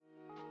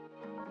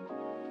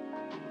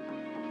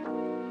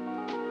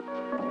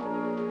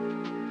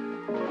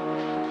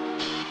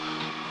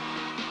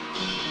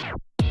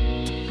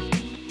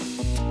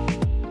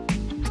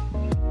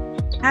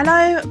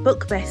Hello,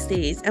 book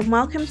besties, and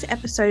welcome to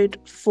episode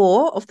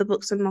 4 of the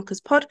Books and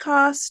Mockers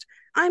podcast.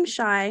 I'm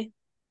Shy.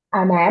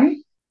 I'm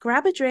Em.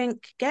 Grab a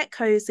drink, get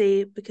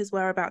cozy, because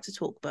we're about to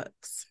talk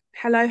books.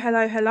 Hello,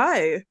 hello,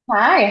 hello.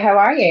 Hi, how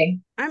are you?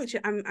 I'm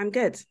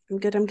good.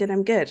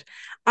 I'm good.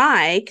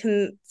 I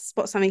can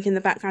spot something in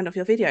the background of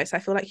your video, so I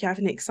feel like you have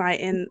an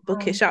exciting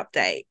bookish Um,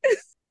 update.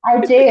 I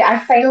do. I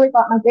finally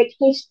got my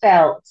bookcase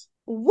built.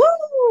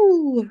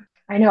 Woo!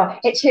 I know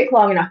it took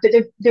long enough, but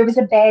there was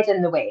a bed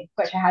in the way,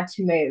 which I had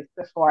to move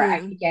before I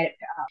Mm. could get it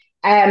put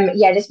up.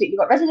 Yeah, this week we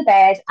got rid of the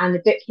bed and the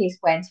bookcase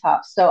went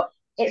up. So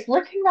it's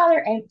looking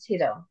rather empty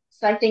though.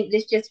 So I think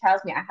this just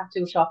tells me I have to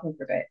go shopping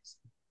for books.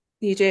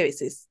 You do.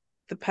 It's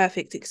the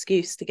perfect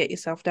excuse to get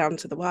yourself down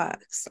to the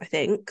works, I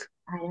think.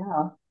 I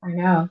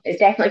know. It's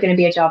definitely going to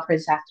be a job for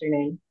this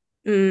afternoon.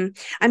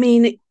 I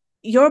mean,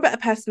 you're a better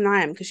person than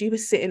I am because you were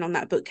sitting on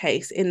that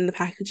bookcase in the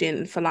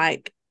packaging for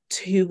like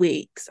 2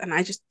 weeks, and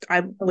I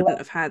wouldn't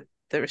have had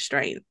the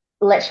restraint.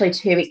 Literally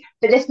 2 weeks.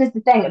 But this was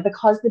the thing,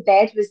 because the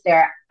bed was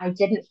there, I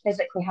didn't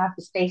physically have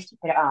the space to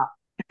put it up.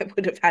 I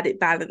would have had it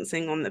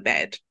balancing on the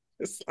bed.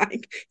 It's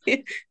like,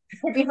 To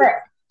be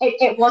fair,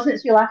 it wasn't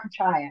through lack of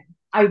trying.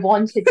 I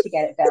wanted to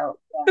get it built.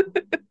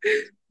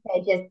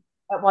 Yeah. It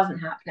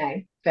wasn't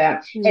happening.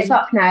 But it's mm,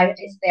 up now,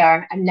 it's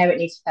there, and now it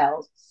needs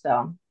filled.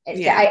 So it's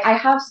good. yeah, I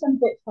have some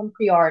books on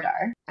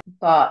pre-order,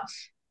 but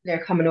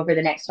they're coming over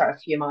the next sort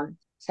of few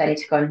months. So I need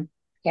to go and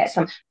get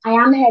some. I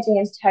am heading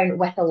into town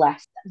with a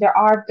list. There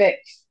are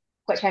books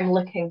which I'm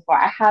looking for.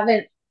 I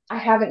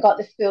haven't got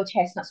the full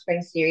Chestnut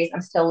Spring series.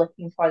 I'm still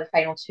looking for the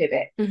final two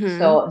books. hmm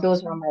So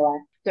those are on my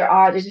list.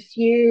 There's a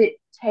few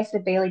Tessa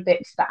Bailey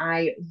books that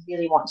I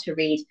really want to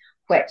read,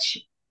 which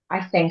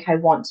I think I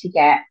want to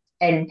get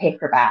in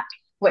paperback,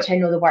 which I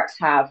know the works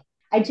have.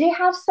 I've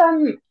got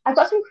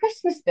some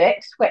Christmas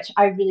books which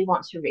I really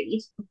want to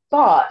read,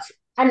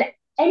 and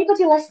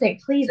anybody listening,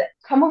 please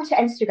come over to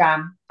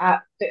Instagram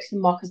at Books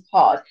and Mockers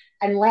Pod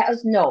and let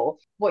us know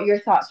what your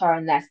thoughts are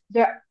on this.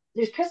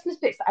 There's Christmas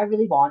books that I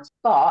really want,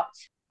 but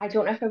I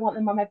don't know if I want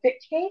them on my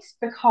bookcase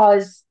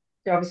because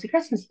they're obviously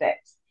Christmas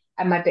books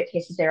and my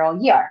bookcase is there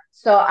all year.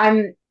 So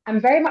I'm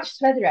very much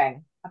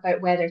slithering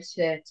about whether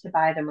to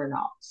buy them or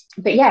not.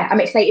 But yeah,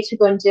 I'm excited to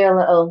go and do a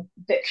little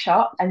book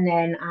shop and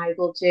then I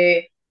will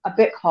do a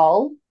book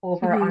haul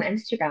over on hmm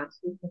Instagram so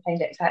you can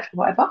find out exactly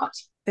what I bought.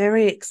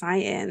 Very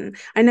exciting.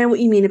 I know what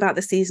you mean about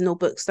the seasonal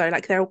books though.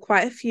 Like there are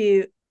quite a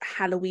few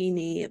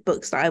Halloweeny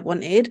books that I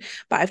wanted,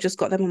 but I've just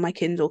got them on my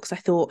Kindle because I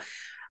thought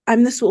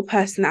I'm the sort of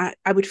person that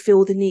I would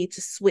feel the need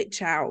to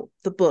switch out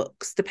the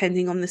books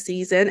depending on the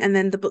season, and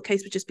then the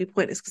bookcase would just be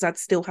pointless because I'd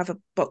still have a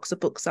box of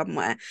books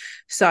somewhere.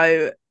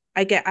 So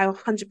I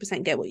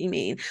 100% get what you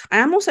mean. I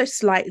am also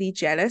slightly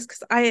jealous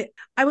because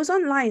I was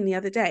online the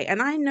other day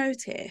and I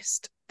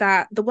noticed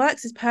that the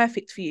works is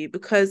perfect for you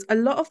because a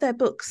lot of their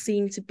books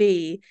seem to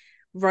be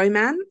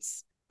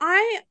romance.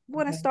 I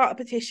want to Mhm. start a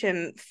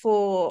petition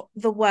for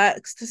the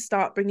works to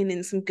start bringing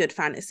in some good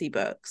fantasy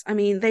books. I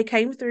mean, they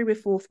came through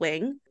with Fourth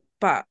Wing,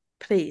 but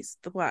please,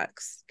 the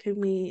works, can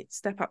we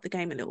step up the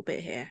game a little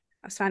bit here?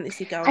 As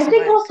fantasy I girls are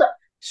think like also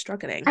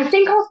struggling. I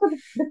think also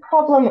the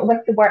problem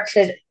with the works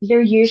is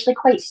they're usually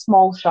quite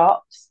small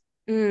shops.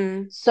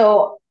 Mm,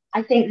 So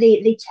I think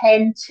they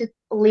tend to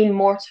lean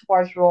more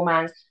towards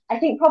romance. I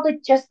think probably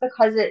just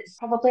because it's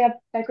probably a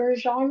bigger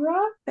genre.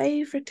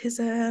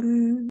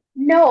 favoritism.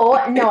 No,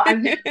 I'm not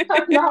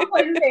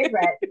playing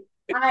favorite.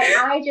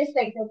 I just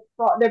think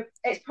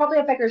it's probably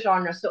a bigger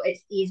genre, so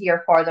it's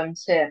easier for them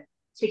to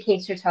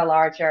cater to a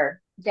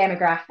larger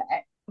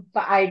demographic.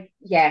 But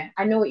yeah,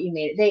 I know what you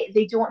mean.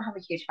 They don't have a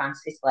huge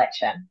fantasy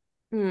selection.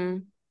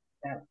 mm.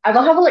 So I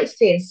will have a look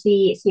today and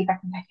see if I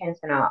can pick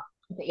anything up.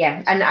 But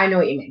yeah, and I know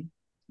what you mean.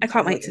 I I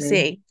can't know wait what to you mean.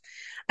 see.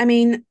 I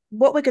mean,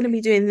 what we're going to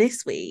be doing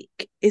this week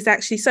is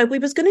actually so we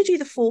was going to do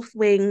the Fourth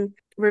Wing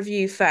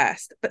review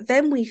first, but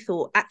then we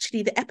thought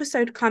actually the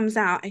episode comes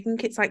out. I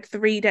think it's like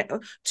 3 days,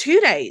 2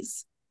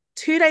 days,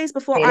 2 days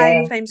before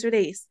Iron Payday. Flames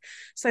release.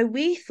 So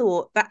we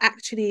thought that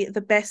actually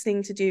the best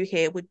thing to do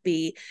here would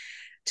be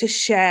to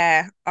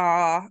share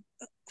our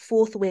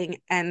Fourth Wing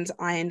and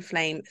Iron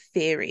Flame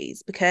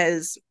theories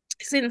because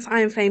since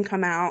Iron Flame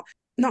come out,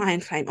 not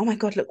Iron Flame, oh my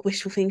god, look,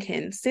 wishful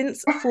thinking.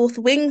 Since Fourth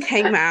Wing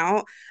came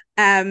out,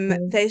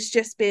 there's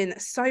just been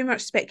so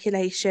much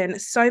speculation,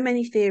 so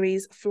many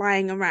theories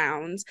flying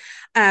around.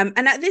 And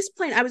at this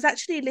point, I was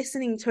actually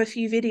listening to a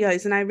few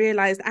videos and I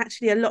realized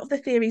actually a lot of the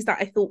theories that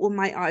I thought were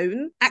my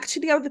own,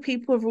 actually other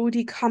people have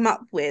already come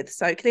up with.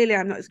 So clearly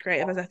I'm not as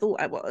creative as I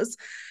thought I was.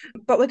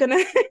 But we're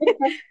gonna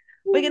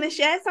we're going to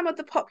share some of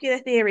the popular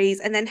theories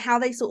and then how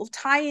they sort of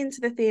tie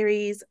into the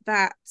theories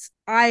that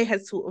I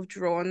had sort of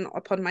drawn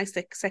upon my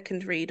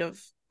second read of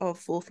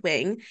Fourth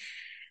Wing.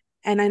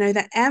 And I know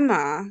that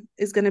Emma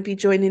is going to be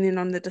joining in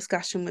on the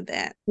discussion with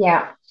it.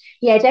 Yeah,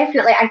 yeah,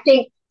 definitely. I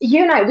think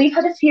you and we've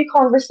had a few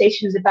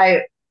conversations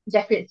about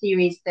different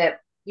theories that,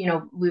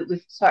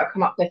 we've sort of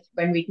come up with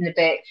when reading the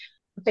book.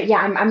 But yeah,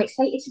 I'm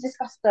excited to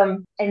discuss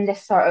them in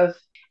this sort of,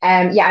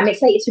 yeah, I'm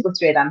excited to go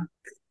through them.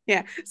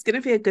 Yeah, it's going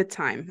to be a good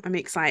time. I'm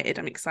excited.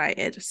 I'm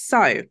excited. So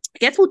I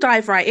guess we'll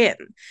dive right in.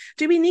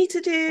 Do we need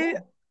to do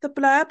Oh, the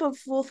blurb of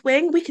Fourth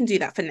Wing? We can do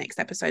that for next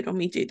episode when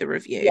we do the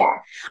review. yeah,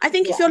 I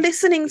think if yeah, you're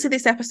listening to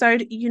this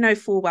episode, you know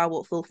full well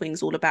what Fourth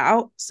Wing's all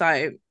about.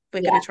 So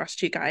we're going yeah. to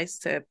trust you guys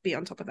to be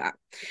on top of that.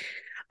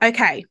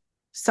 Okay,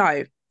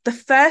 so the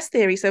first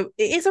theory. So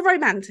it is a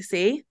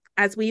romantasy,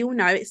 as we all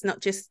know. It's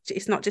not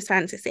just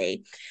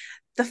fantasy.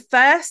 The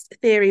first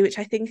theory, which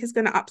I think is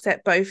going to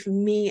upset both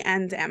me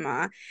and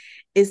Emma,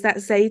 is that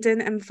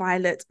Xaden and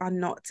Violet are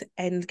not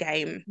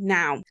endgame.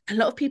 Now, a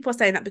lot of people are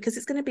saying that because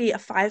it's going to be a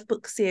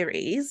 5-book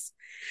series,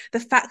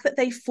 the fact that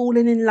they've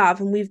fallen in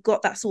love and we've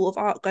got that sort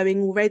of arc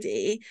going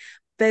already,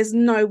 there's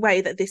no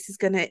way that this is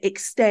going to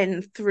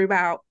extend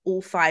throughout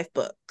all 5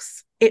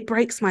 books. It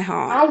breaks my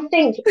heart. I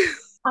think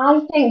I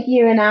think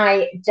you and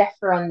I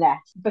differ on this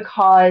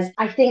because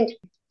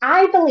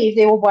I believe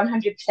they will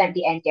 100%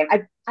 be endgame.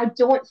 I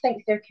don't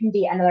think there can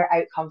be another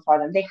outcome for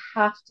them. They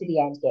have to be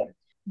endgame.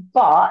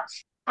 But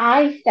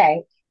I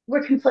think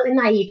we're completely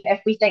naive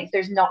if we think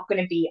there's not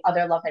going to be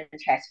other love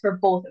interests for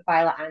both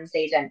Violet and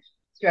Xaden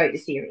throughout the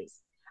series.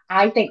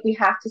 I think we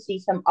have to see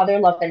some other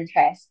love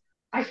interests.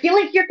 I feel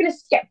like you're going to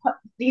skip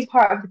these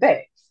part of the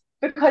books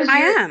because I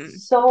am.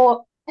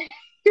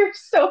 you're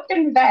so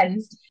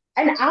convinced,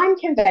 and I'm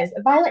convinced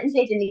that Violet and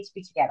Xaden need to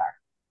be together.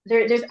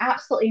 There's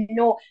absolutely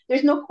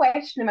there's no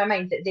question in my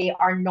mind that they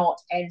are not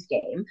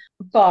endgame,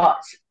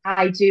 but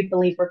I do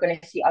believe we're going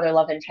to see other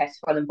love interests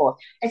for them both,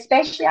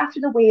 especially after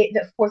the way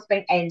that Fourth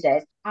Wing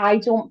ended. I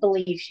don't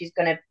believe she's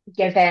going to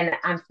give in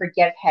and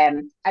forgive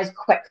him as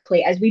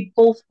quickly as we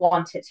both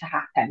want it to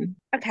happen.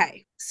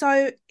 Okay,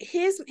 so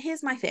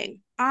here's my thing.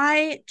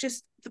 I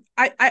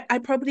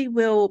probably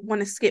will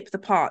want to skip the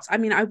parts. I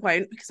mean, I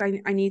won't because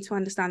I need to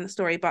understand the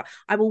story, but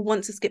I will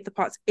want to skip the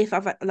parts if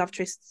other love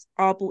twists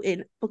are brought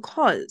in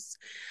because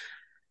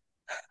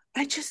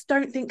I just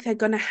don't think they're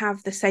going to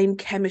have the same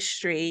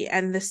chemistry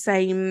and the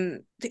same.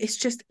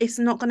 It's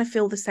not going to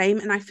feel the same.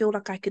 And I feel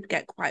like I could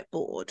get quite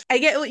bored. I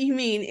get what you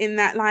mean in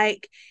that,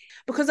 like,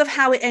 because of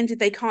how it ended,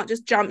 they can't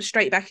just jump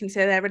straight back into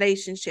their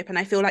relationship. And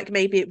I feel like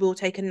maybe it will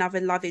take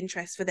another love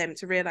interest for them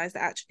to realize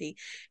that actually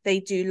they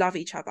do love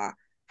each other.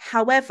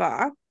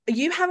 However,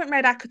 you haven't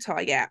read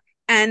ACOTAR yet.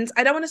 And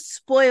I don't want to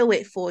spoil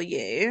it for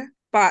you,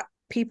 but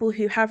people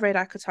who have read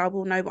ACOTAR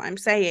will know what I'm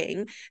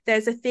saying.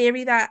 There's a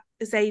theory that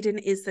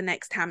Xaden is the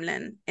next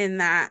Tamlin, in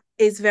that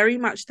is very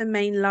much the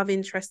main love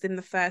interest in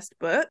the first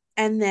book.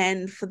 And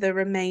then for the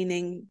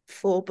remaining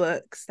 4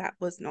 books, that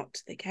was not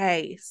the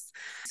case.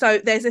 So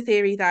there's a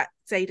theory that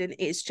Xaden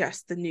is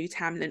just the new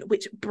Tamlin,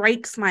 which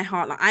breaks my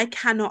heart. Like, I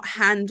cannot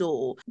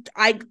handle.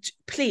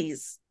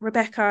 Please,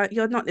 Rebecca,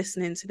 you're not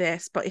listening to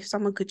this, but if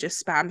someone could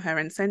just spam her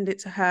and send it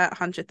to her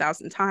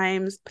 100,000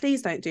 times,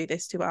 please don't do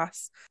this to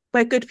us.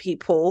 We're good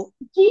people.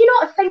 Do you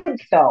not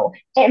think, though,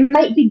 it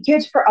might be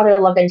good for other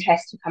love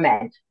interests to come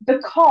in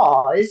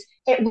because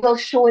it will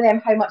show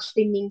them how much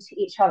they mean to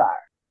each other?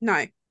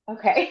 No.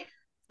 Okay.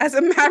 As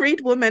a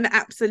married woman,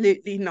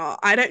 absolutely not.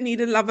 I don't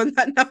need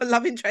another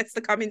love interest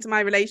to come into my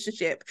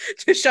relationship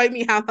to show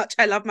me how much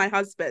I love my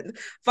husband.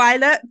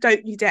 Violet,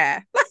 don't you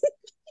dare.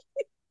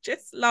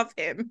 Just love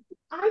him.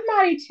 I'm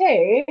married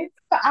too,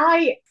 but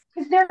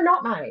because they're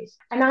not married.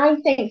 And I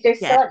think they're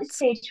still Yet. at the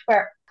stage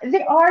where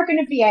they are going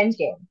to be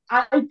endgame.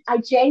 I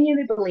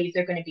genuinely believe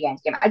they're going to be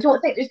endgame. I don't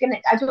think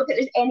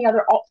there's any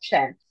other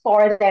option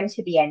for them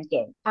to be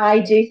endgame. I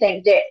do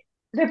think that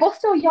they're both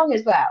still young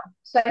as well.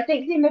 So I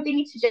think they maybe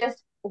need to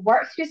just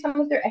work through some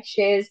of their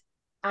issues,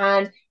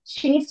 and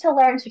she needs to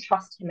learn to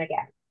trust him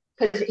again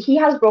because he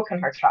has broken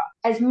her trust.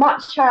 As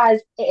much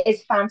as it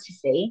is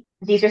fantasy,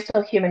 these are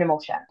still human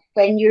emotions.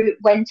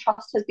 When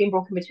trust has been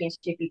broken between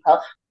 2 people,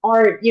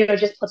 or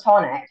just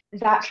platonic,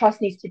 that trust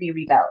needs to be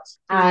rebuilt.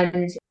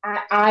 And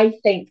I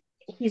think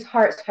he's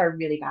hurt her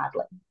really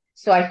badly.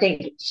 So I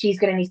think she's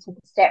going to need to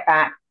take a step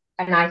back.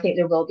 And I think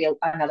there will be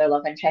another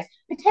love interest,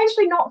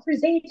 potentially not for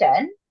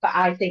Xaden, but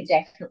I think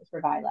definitely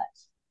for Violet.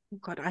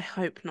 God, I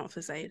hope not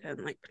for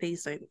Xaden. Like,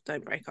 please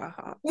don't break our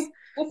hearts.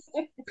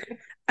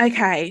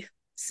 Okay,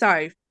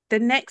 so the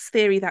next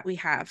theory that we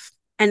have,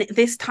 and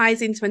this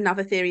ties into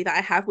another theory that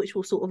I have, which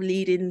will sort of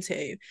lead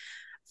into,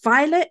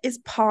 Violet is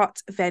part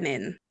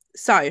Venin.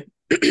 So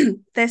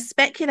there's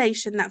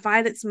speculation that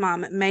Violet's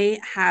mum may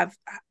have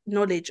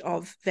knowledge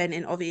of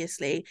Venin,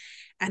 obviously,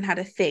 and had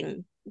a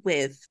thing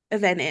with a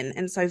Venin,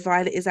 and so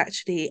Violet is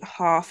actually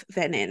half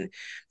Venin.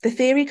 The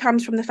theory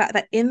comes from the fact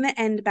that in the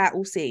end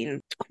battle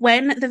scene,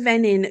 when the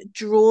Venin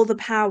draw the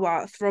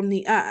power from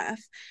the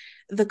earth,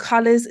 the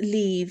colours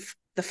leave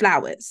the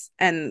flowers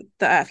and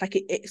the earth, like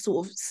it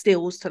sort of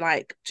stills to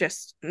like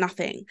just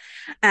nothing.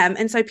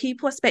 And so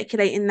people are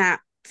speculating that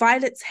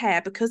Violet's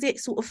hair, because it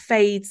sort of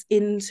fades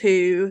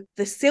into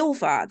the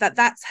silver,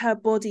 that's her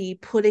body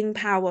pulling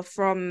power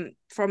from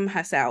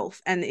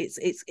herself, and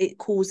it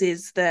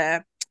causes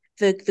the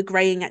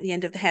graying at the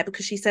end of the hair,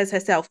 because she says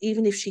herself,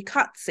 even if she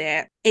cuts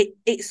it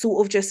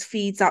sort of just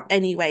feeds up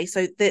anyway,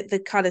 so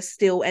the color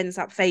still ends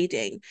up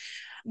fading.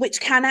 which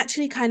can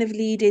actually kind of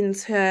lead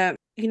into,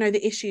 you know,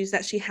 the issues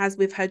that she has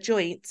with her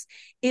joints.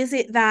 Is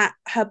it that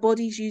her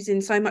body's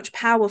using so much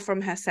power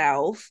from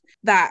herself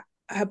that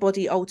her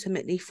body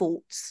ultimately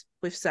faults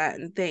with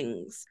certain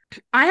things?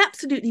 I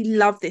absolutely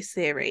love this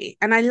theory.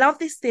 And I love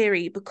this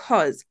theory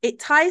because it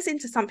ties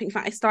into something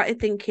that I started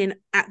thinking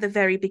at the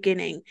very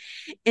beginning,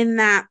 in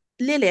that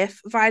Lilith,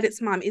 Violet's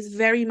mum, is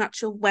very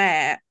much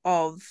aware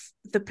of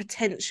the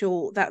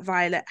potential that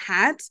Violet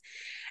had.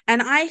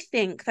 And I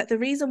think that the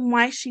reason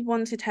why she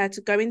wanted her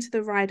to go into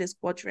the Rider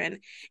Squadron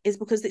is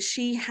because that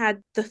she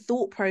had the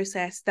thought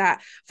process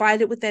that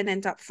Violet would then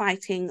end up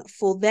fighting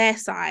for their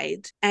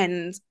side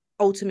and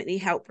ultimately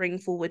help bring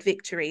forward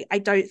victory. I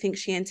don't think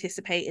she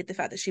anticipated the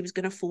fact that she was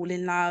going to fall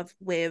in love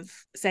with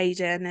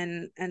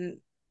Xaden and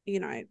you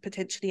know,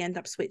 potentially end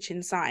up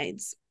switching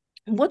sides.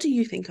 What do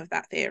you think of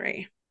that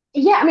theory?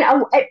 Yeah, I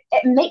mean,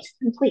 it makes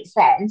complete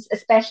sense,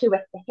 especially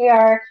with the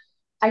hair.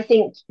 I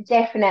think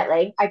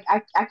definitely I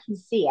can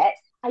see it.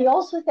 I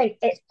also think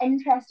it's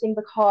interesting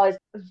because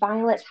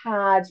Violet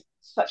had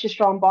such a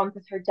strong bond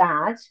with her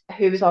dad,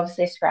 who was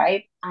obviously a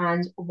scribe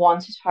and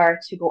wanted her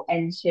to go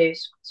into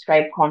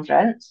scribe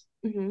convent.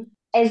 Mm-hmm.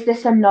 Is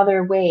this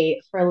another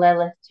way for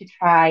Lilith to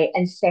try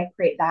and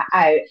separate that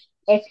out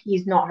if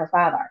he's not her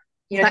father?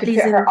 You Well, know, that to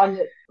leads put her in. on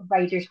the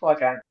Rider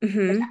Squadron, which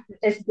Mm-hmm.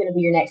 this is going to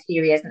be your next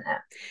theory, isn't it?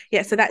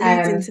 Yeah, so that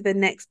leads into the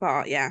next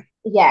part. Yeah.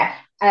 Yeah,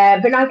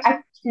 but no,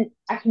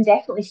 I can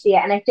definitely see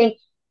it, and I think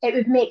it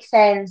would make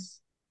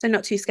sense. So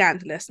not too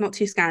scandalous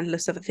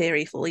of a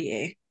theory for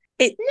you.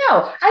 It.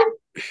 No, I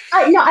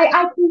no,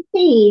 I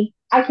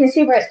can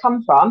see where it's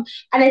come from,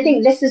 and I think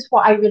Mhm. this is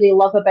what I really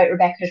love about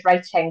Rebecca's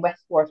writing with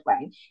Fourth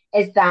Wing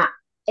is that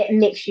it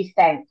makes you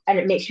think and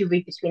it makes you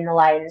read between the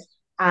lines,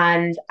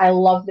 and I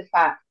love the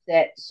fact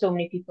that so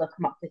many people have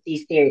come up with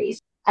these theories.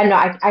 And no,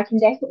 I can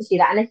definitely see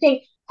that, and I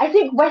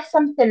think with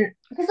something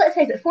because let's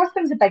say that Fourth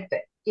Wing's a big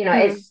book, you know,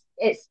 Mm.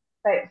 it's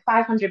about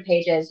 500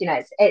 pages, you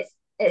know,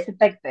 it's a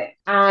big book,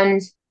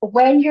 and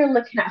when you're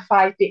looking at a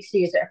 5 book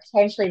series that are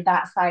potentially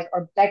that size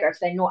or bigger,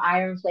 because I know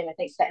Iron Flame, I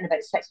think, sitting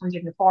about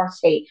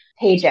 640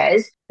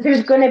 pages,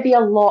 there's going to be a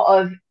lot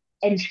of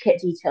intricate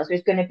details.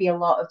 There's going to be a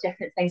lot of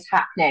different things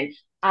happening.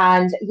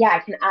 And yeah, I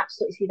can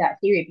absolutely see that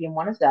theory being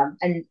one of them.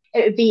 And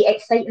it would be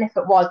exciting if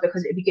it was,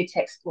 because it would be good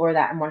to explore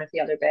that in one of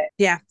the other books.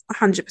 Yeah,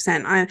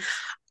 100%.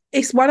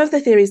 It's one of the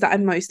theories that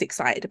I'm most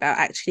excited about,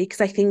 actually, because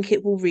I think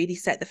it will really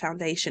set the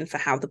foundation for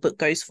how the book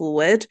goes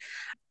forward.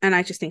 And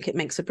I just think it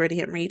makes a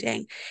brilliant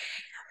reading.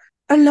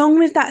 Along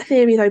with that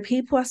theory, though,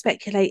 people are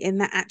speculating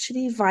that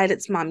actually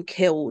Violet's mum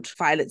killed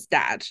Violet's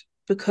dad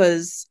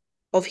because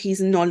of his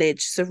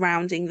knowledge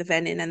surrounding the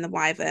Venin and the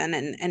Wyvern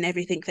and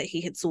everything that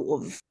he had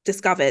sort of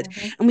discovered.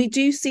 Mm-hmm. And we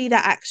do see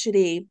that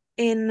actually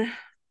in,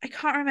 I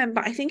can't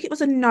remember, I think it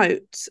was a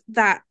note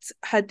that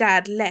her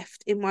dad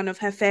left in one of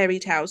her fairy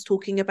tales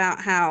talking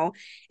about how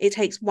it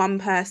takes one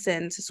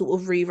person to sort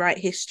of rewrite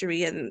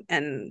history.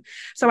 And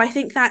so I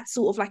think that's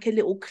sort of like a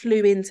little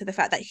clue into the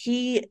fact that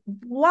he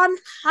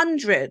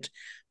 100%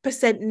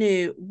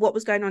 knew what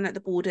was going on at the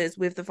borders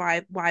with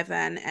the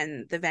Wyvern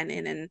and the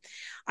Venin. And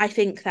I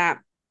think that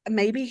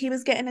maybe he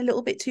was getting a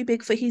little bit too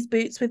big for his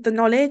boots with the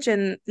knowledge,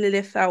 and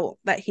Lilith felt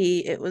that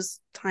it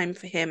was time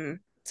for him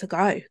to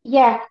go.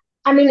 Yeah,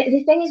 I mean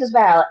the thing is as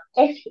well,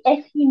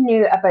 if he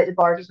knew about the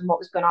borders and what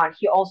was going on,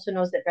 he also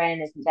knows that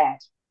Brennan isn't dead,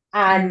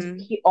 and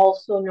Mm, he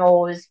also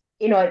knows,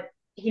 you know,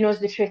 he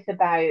knows the truth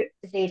about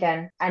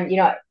Zayden and you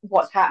know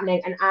what's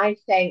happening. And I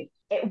think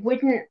it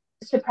wouldn't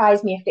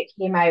surprise me if it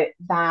came out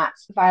that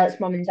Violet's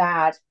mum and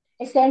dad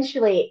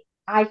essentially.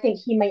 I think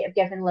he might have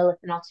given Lilith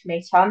an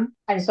ultimatum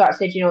and sort of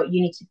said, you know,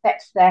 you need to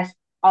fix this,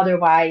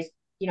 otherwise,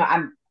 you know,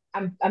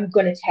 I'm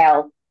going to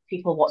tell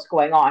people what's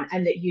going on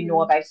and that you know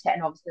mm, about it,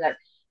 and obviously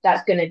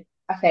that's going to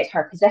affect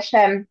her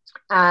position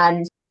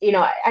and you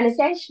know and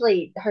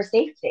essentially her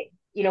safety,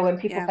 you know, when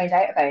people yeah, find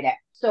out about it.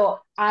 So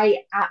I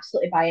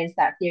absolutely buy into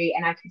that theory,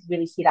 and I could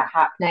really see that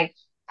happening.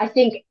 I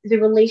think the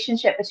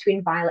relationship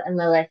between Violet and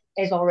Lilith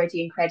is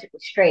already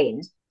incredibly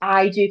strained.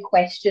 I do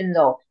question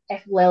though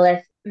if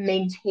Lilith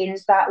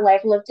maintains that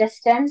level of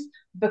distance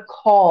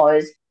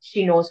because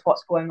she knows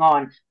what's going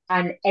on,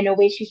 and in a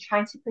way she's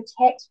trying to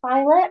protect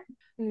Violet.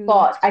 mm,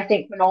 But I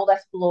think when all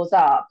this blows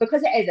up,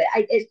 because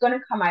it's going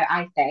to come out,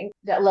 I think,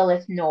 that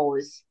Lilith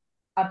knows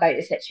about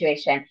the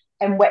situation,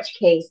 in which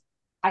case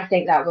I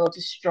think that will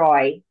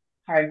destroy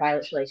her and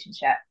Violet's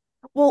relationship.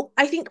 well,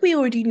 I think we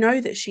already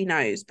know that she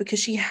knows because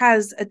she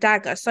has a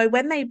dagger. So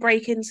when they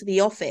break into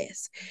the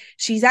office,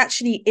 she's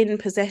actually in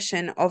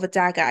possession of a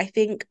dagger. I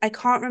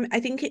can't remember.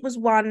 I think it was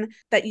one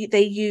that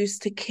they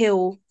used to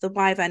kill the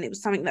Wyvern. It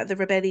was something that the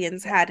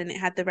rebellions Yeah. had, and it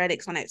had the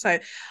relics on it. So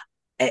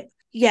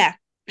yeah,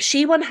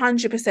 she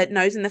 100%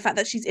 knows, and the fact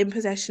that she's in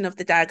possession of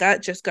the dagger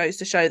just goes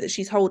to show that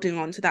she's holding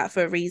on to that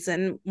for a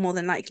reason, more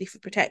than likely for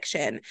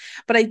protection.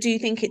 But I do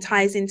think it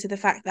ties into the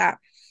fact that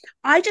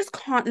I just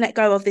can't let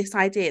go of this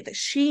idea that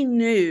she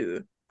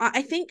knew.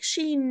 I think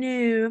she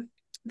knew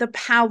the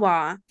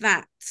power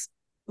that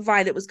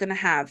Violet was going to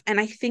have. And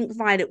I think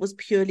Violet was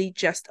purely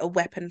just a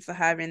weapon for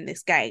her in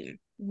this game.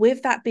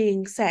 With that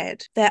being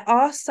said, there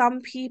are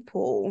some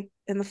people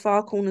in the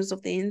far corners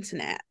of the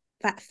internet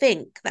that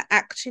think that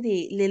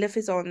actually Lilith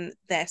is on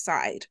their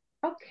side.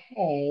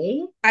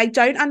 Okay. I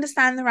don't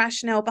understand the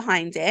rationale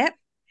behind it.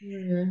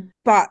 Mm.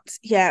 But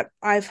yeah,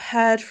 I've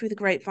heard through the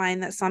grapevine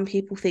that some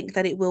people think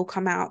that it will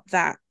come out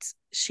that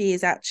she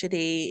is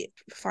actually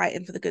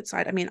fighting for the good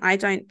side. I mean, I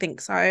don't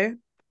think so.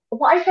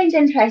 What I find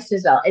interesting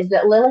as well is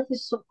that Lilith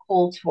is so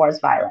cold towards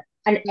Violet.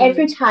 And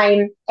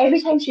Mm,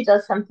 every time she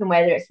does something,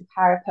 whether it's a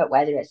parapet,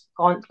 whether it's a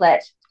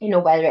gauntlet,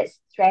 whether it's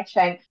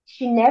stretching,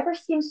 she never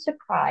seems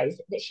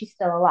surprised that she's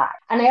still alive.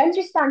 And I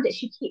understand that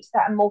she keeps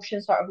that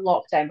emotion sort of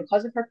locked down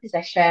because of her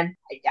position.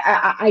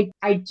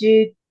 I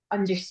do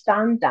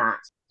understand that.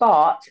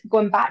 But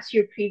going back to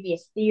your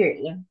previous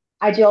theory,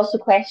 I do also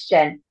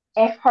question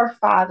if her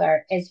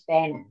father is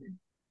Venom,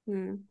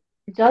 mm,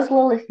 does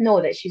Lilith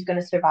know that she's going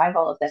to survive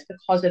all of this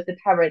because of the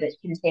power that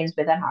contains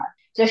within her?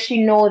 Does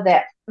she know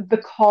that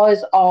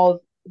because of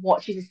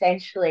what she's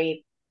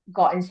essentially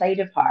got inside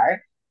of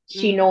her,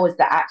 she mm. knows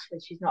that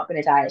actually she's not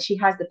going to die, that she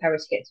has the power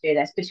to get through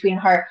this between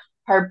her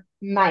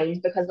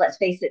mind, because let's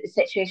face it, the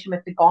situation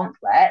with the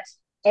gauntlet,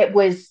 it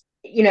was,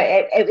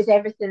 it was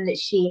everything that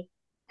she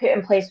put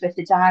in place with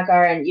the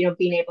dagger and,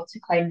 being able to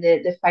climb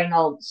the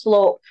final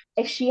slope.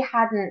 If she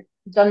hadn't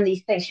done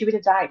these things, she would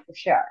have died for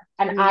sure.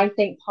 And I Mm,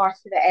 think part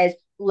of it is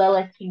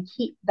Lilith can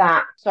keep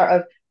that sort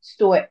of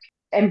stoic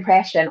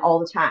impression all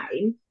the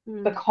time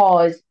mm.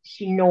 because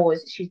she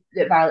knows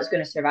that Violet's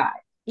going to survive.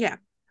 Yeah.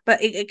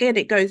 But again,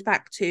 it goes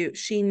back to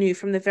she knew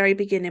from the very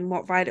beginning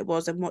what Violet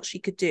was and what she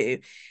could do.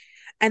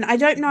 And I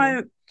don't Mm-hmm.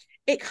 know,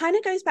 it kind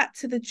of goes back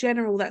to the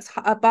general that's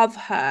above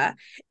her,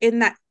 in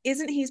that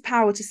isn't his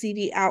power to see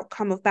the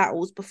outcome of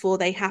battles before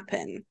they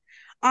happen.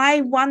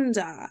 I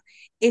wonder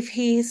if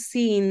he's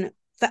seen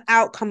the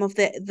outcome of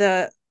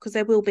the because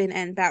there will be an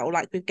end battle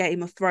like with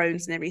Game of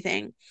Thrones and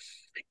everything.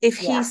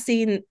 If Yeah. he's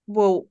seen,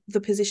 well,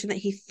 the position that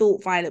he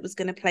thought Violet was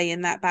going to play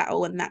in that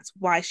battle, and that's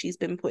why she's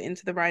been put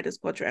into the Rider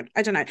Squadron.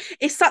 I don't know.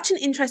 It's such an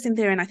interesting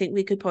theory, and I think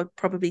we could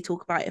probably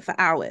talk about it for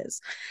hours.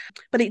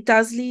 But it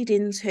does lead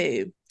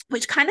into,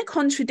 which kind of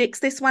contradicts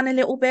this one a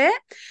little bit.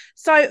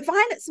 So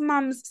Violet's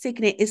mum's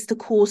signet is to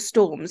cause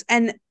storms.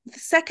 And the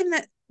second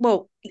that,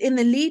 well, in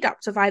the lead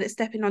up to Violet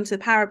stepping onto the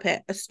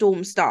parapet, a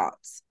storm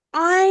starts.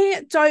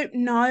 I don't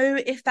know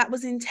if that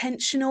was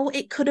intentional.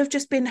 It could have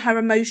just been her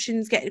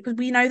emotions getting, because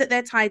we know that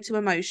they're tied to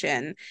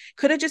emotion.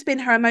 Could have just been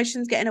her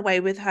emotions getting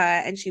away with her,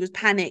 and she was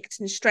panicked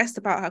and stressed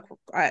about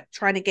her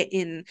trying to get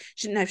in.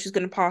 She didn't know if she was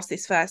going to pass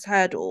this first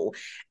hurdle.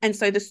 And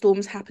so the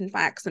storms happened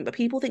by accident. But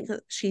people think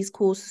that she's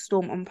caused the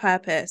storm on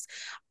purpose.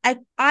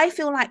 I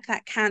feel like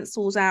that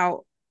cancels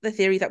out the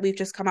theory that we've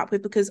just come up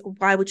with, because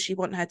why would she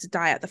want her to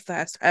die at the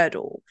first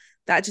hurdle?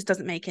 That just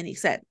doesn't make any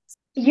sense.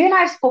 You and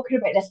I have spoken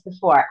about this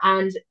before,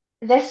 and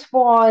this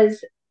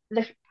was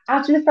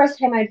after the first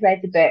time I'd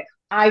read the book,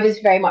 I was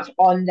very much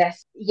on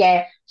this.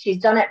 Yeah,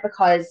 she's done it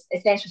because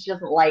essentially she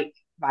doesn't like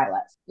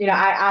violets. Mm,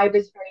 I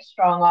was very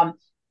strong on.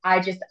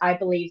 I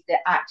believe that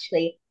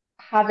actually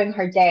having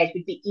her dead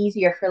would be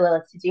easier for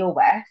Lilith to deal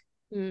with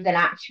mm, than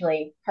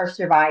actually her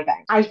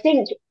surviving. I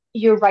think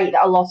you're right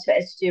that a lot of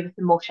it is to do with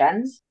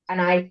emotions,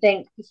 and I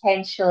think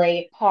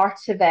potentially part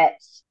of it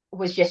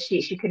was just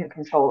she couldn't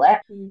control it.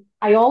 mm.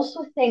 I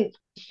also think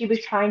she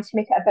was trying to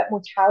make it a bit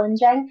more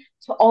challenging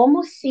to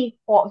almost see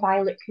what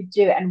Violet could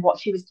do and what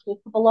she was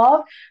capable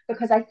of,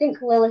 because I think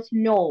Lilith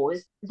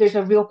knows there's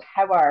a real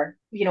power,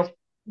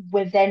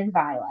 within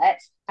Violet,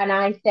 and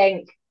I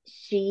think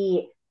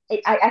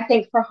I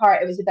think for her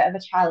it was a bit of a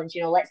challenge.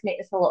 Let's make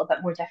this a little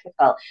bit more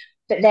difficult.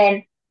 But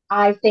then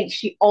I think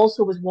she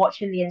also was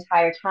watching the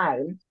entire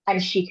time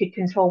and she could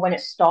control when it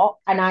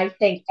stopped. And I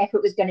think if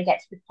it was going to get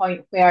to the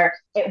point where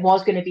it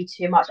was going to be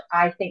too much,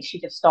 I think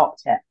she'd have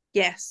stopped it.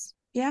 Yes.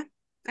 Yeah,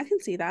 I can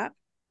see that.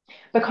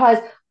 Because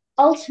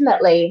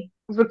ultimately,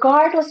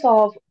 regardless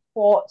of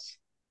what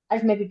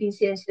has maybe been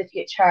seen into the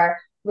future,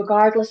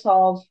 regardless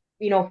of,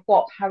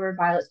 what power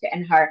Violet's got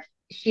in her,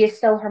 she is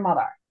still her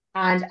mother.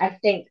 And I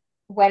think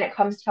when it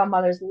comes to a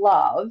mother's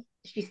love,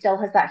 she still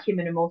has that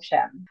human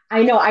emotion.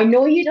 I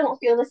know you don't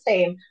feel the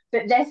same,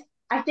 but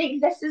I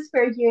think this is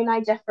where you and I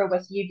differ,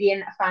 with you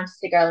being a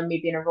fantasy girl and me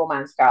being a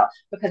romance girl,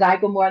 because I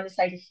go more on the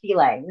side of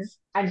feelings.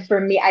 And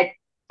for me,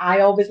 I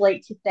always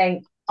like to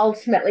think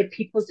ultimately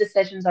people's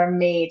decisions are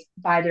made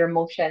by their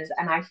emotions,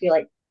 and I feel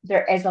like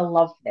there is a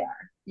love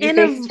there. Your In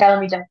face is a telling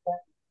me different.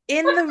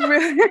 in the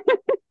room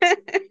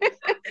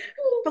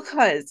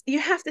because you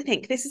have to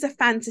think this is a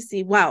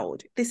fantasy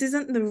world. This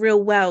isn't the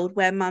real world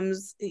where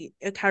mums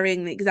are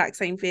carrying the exact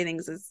same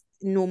feelings as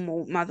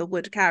normal mother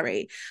would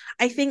carry.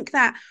 I think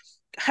that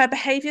her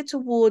behavior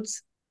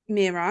towards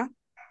Mira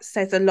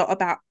says a lot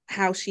about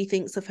how she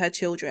thinks of her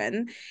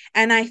children.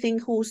 And I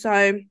think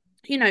also,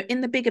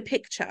 in the bigger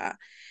picture,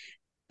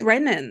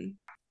 Brennan,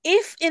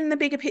 if in the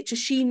bigger picture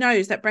she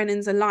knows that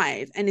Brennan's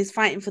alive and is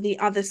fighting for the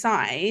other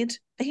side,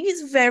 I think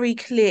it's very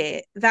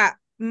clear that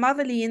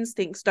motherly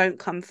instincts don't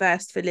come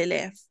first for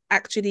Lilith.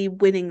 Actually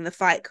winning the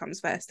fight comes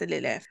first to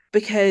Lilith,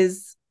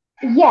 because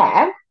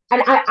Yeah,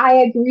 and I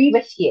agree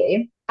with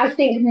you. I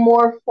think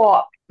more of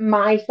what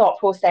my thought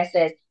process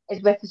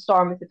is with the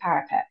storm with the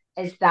parapet,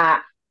 is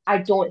that I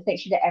don't think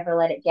she'd ever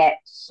let it get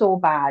so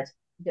bad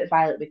that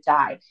Violet would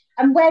die.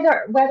 And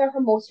whether her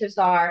motives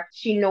are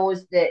she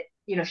knows that,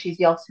 you know, she's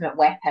the ultimate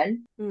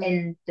weapon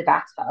in the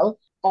battle,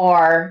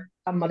 or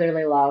a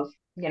motherly love,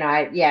 you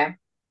know, yeah.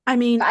 I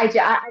mean, But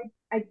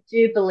I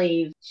do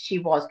believe she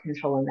was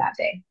controlling that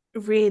day.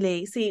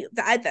 really, see,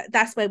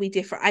 that's where we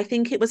differ. I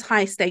think it was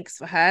high stakes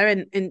for her,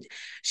 and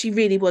she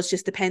really was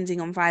just depending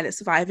on Violet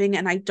surviving,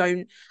 and I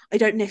don't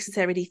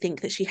necessarily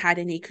think that she had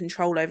any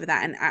control over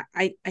that. And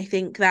I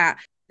think that,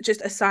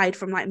 just aside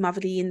from like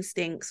motherly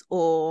instincts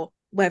or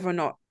whether or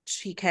not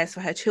she cares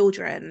for her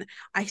children,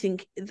 I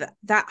think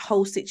that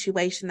whole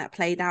situation that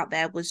played out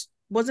there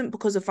wasn't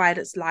because of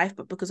Violet's life,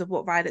 but because of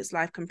what Violet's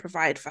life can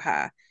provide for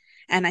her.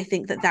 And I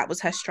think that was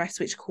her stress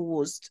which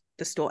caused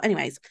the storm.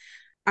 Anyways,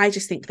 I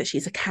just think that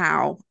she's a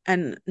cow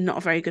and not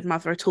a very good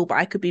mother at all, but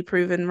I could be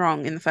proven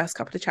wrong in the first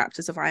couple of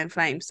chapters of Iron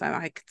Flame, so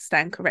I could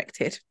stand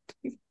corrected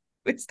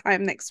this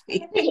time next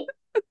week.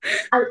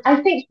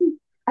 I think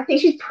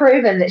she's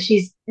proven that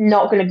she's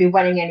not going to be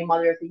winning any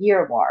Mother of the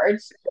Year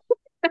awards.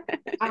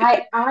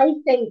 I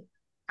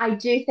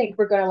do think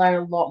we're going to learn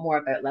a lot more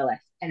about Lilith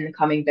in the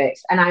coming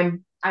books,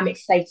 and I'm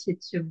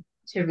excited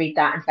to read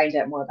that and find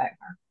out more about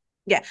her.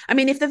 Yeah, I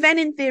mean, if the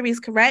Venin theory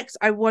is correct,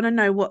 I want to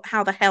know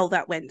how the hell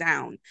that went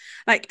down,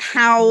 like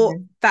how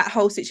that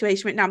whole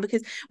situation went down.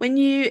 Because when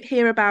you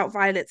hear about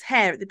Violet's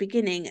hair at the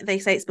beginning, they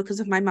say it's because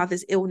of my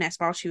mother's illness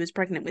while she was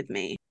pregnant with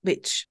me,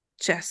 which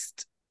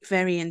just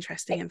very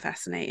interesting and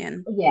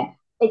fascinating. Yeah,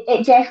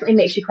 it definitely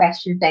makes you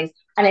question things,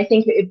 and I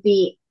think it would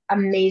be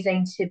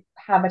amazing to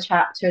have a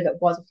chapter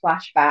that was a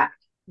flashback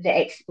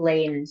that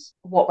explains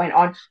what went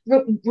on,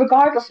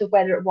 regardless of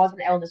whether it was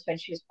an illness when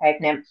she was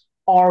pregnant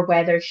or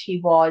whether she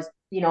was,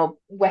 you know,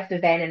 with the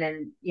venom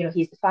and, you know,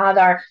 he's the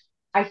father.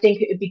 I think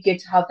it would be good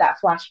to have that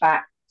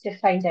flashback to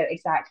find out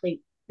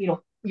exactly, you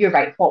know, you're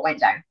right, what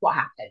went down, what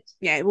happened.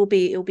 Yeah, it'll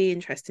be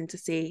interesting to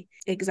see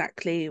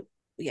exactly,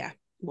 yeah,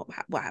 what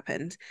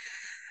happened.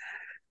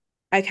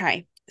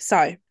 Okay,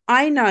 so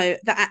I know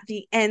that at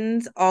the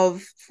end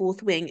of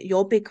Fourth Wing,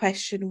 your big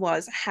question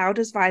was, how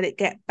does Violet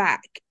get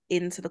back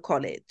into the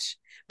college?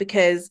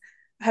 Because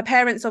her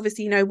parents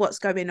obviously know what's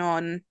going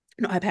on.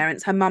 Not her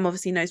parents, her mum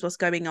obviously knows what's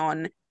going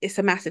on. It's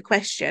a massive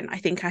question. I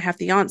think I have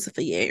the answer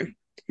for you.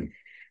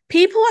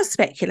 People are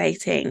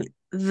speculating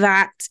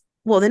that,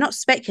 well, they're not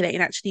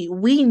speculating, actually.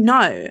 We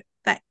know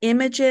that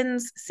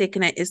Imogen's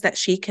signet is that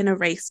she can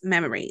erase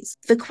memories.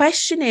 The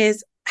question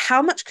is,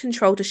 how much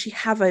control does she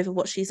have over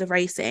what she's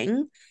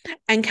erasing?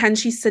 And can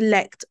she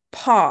select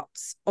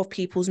parts of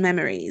people's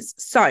memories?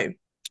 So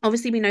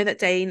obviously we know that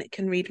Dane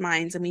can read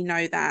minds, and we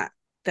know that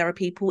there are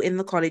people in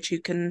the college who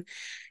can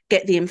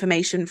get the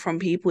information from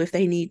people if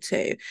they need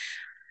to.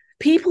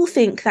 People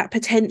think that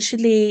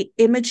potentially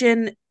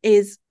Imogen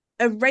is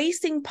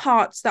erasing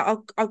parts that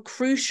are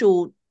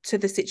crucial to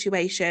the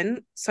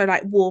situation, so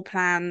like war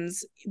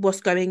plans,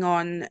 what's going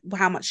on,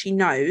 how much she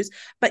knows,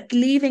 but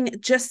leaving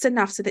just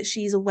enough so that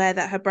she's aware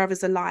that her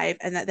brother's alive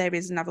and that there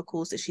is another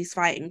cause that she's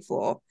fighting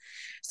for,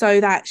 so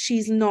that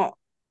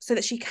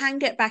she can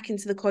get back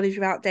into the college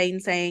without Dane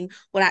saying,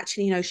 well,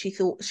 actually, you know, she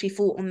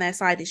fought on their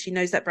side and she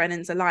knows that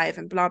Brennan's alive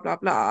and blah blah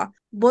blah.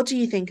 What do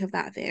you think of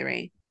that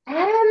theory?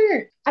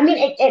 I mean,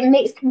 it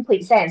makes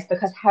complete sense,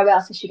 because how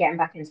else is she getting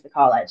back into the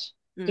college?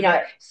 You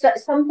know, so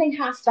something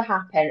has to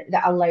happen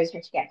that allows her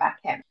to get back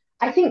in.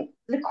 I think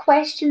the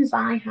questions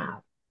I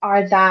have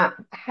are that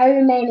how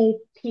many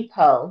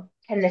people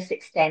can this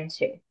extend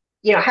to?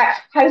 You know,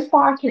 how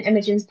far can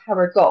Imogen's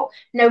power go?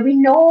 Now we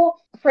know,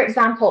 for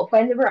example,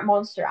 when they were at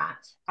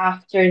Montserrat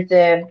after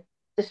the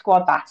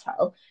squad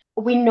battle,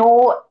 we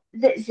know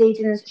that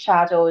Zayden's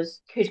shadows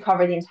could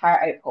cover the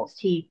entire outpost.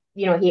 He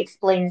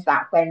explains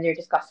that when they're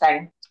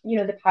discussing, you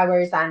know, the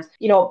powers and,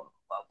 you know,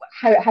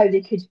 how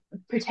they could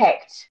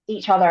protect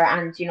each other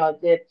and, you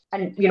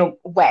know,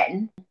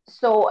 when.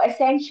 So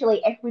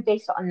essentially, if we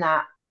base it on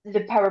that,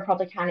 the power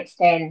probably can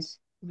extend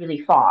really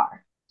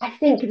far. I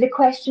think the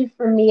question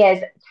for me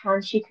is,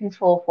 can she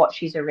control what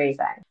she's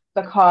erasing?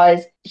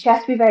 Because she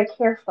has to be very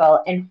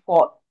careful in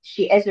what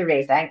she is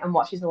erasing and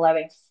what she's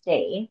allowing to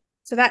stay.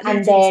 So that And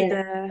leads into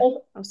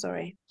then,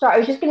 sorry. Sorry, I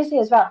was just going to say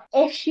as well,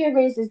 if she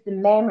erases the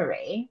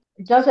memory,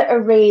 does it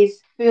erase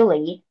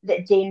fully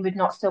that Dane would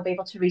not still be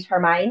able to read her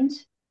mind?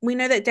 We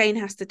know that Dane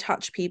has to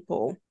touch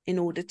people in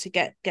order to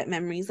get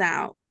memories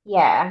out.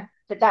 Yeah,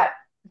 but that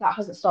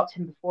hasn't stopped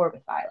him before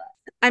with Violet.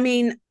 I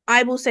mean,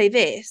 I will say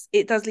this,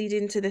 it does lead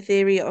into the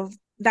theory of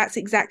that's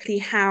exactly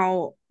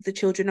how the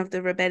children of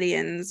the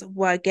rebellions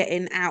were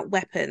getting out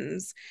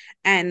weapons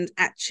and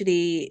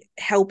actually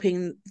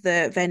helping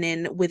the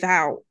Venin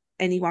without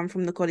anyone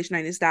from the college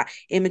knowing, is that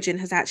Imogen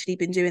has actually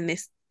been doing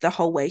this the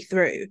whole way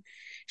through.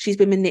 she's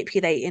been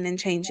manipulating and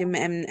changing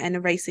and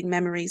erasing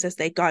memories as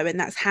they go, and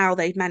that's how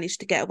they've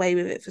managed to get away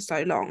with it for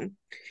so long.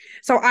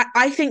 So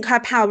I think her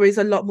power is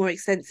a lot more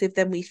extensive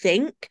than we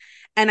think.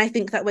 And I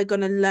think that we're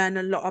going to learn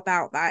a lot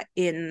about that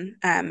in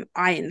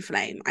Iron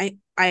Flame.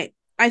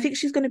 I think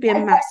she's going to be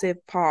a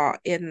massive part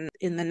in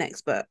the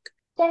next book.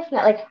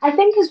 Definitely. I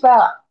think as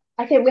well,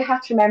 I think we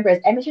have to remember is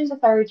Imogen's a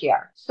third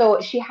year.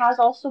 So she has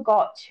also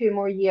got 2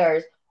 more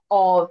years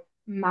of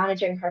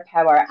managing her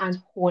power and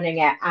honing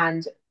it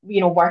and,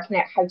 working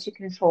out how to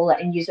control it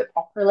and use it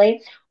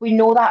properly. We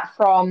know that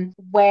from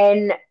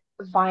when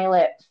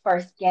Violet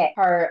first get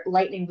her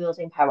lightning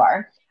wielding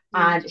power Mm.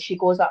 and she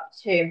goes up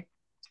to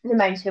the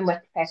mountain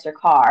with Professor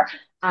Carr.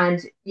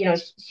 And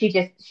she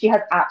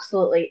has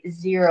absolutely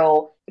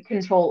zero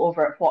control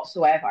over it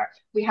whatsoever.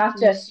 We have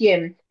to Mm.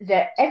 assume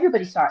that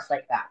everybody starts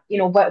like that.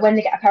 When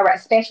they get a power,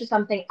 especially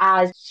something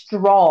as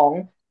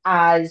strong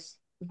as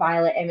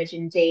Violet,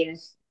 Imogen,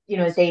 Dane's,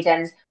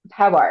 Xaden's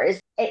powers,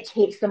 it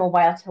takes them a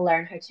while to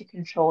learn how to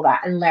control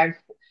that and learn,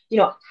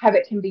 how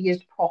it can be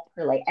used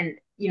properly and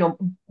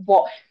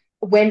what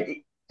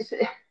when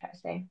how to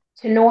say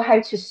to know how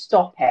to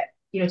stop it,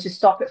 to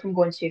stop it from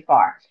going too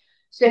far.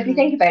 So if you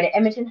think Mm. about it,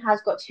 Imogen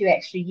has got 2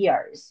 extra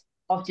years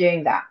of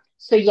doing that.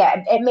 So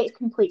yeah, it makes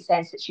complete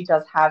sense that she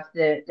does have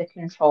the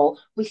control.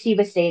 We see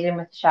with Xaden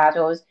with the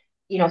shadows,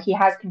 he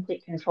has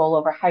complete control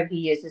over how he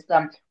uses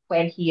them,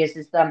 when he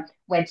uses them,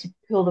 when to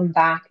pull them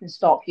back and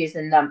stop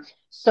using them.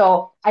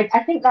 So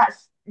I think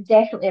that's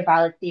definitely a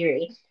valid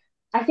theory.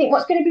 I think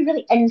what's going to be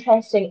really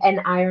interesting in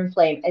Iron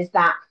Flame is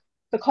that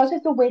because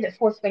of the way that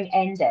Fourth Wing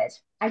ended,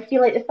 I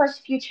feel like the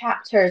first few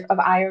chapters of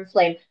Iron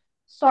Flame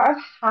sort of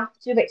have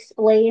to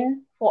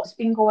explain what's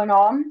been going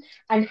on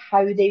and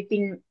how they've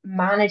been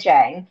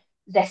managing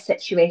this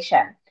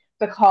situation.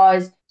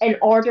 Because in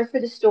order for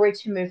the story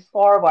to move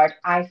forward,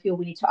 I feel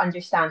we need to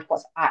understand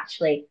what's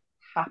actually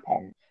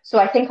happened. So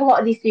I think a lot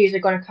of these theories are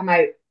going to come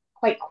out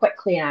quite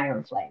quickly in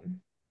Iron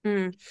Flame.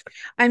 Mm.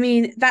 I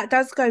mean, that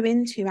does go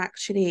into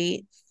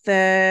actually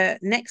the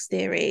next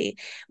theory,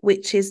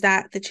 which is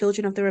that the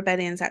children of the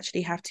rebellions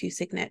actually have two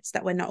signets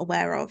that we're not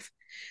aware of.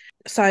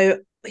 So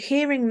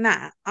hearing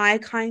that, I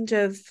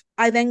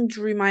then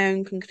drew my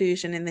own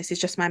conclusion, and this is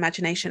just my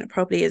imagination. It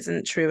probably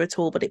isn't true at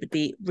all, but it would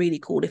be really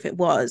cool if it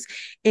was,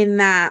 in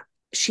that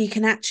she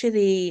can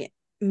actually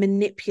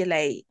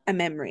manipulate a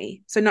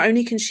memory. So not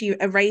only can she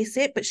erase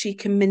it, but she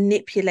can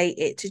manipulate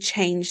it to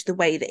change the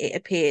way that it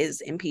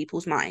appears in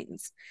people's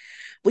minds,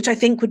 which I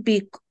think would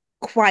be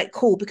quite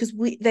cool, because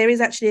there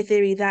is actually a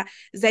theory that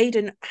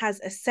Xaden has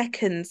a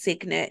second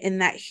signet in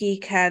that he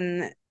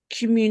can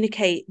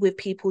communicate with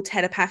people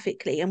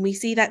telepathically, and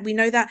we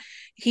know that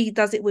he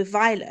does it with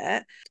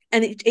Violet,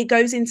 and it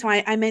goes into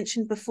I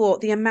mentioned before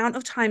the amount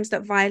of times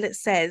that Violet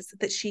says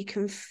that she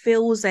can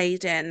feel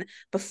Xaden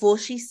before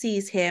she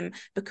sees him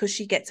because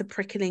she gets a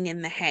prickling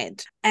in the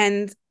head.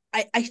 And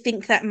I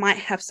think that might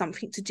have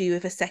something to do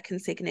with a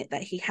second signet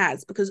that he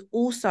has, because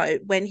also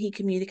when he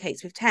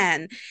communicates with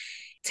Tan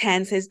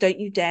says, "Don't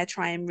you dare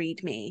try and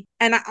read me."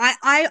 And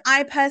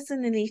I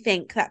personally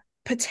think that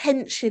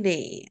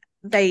potentially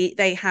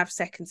they have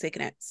second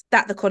signets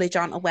that the college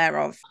aren't aware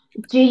of.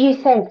 Do you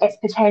think it's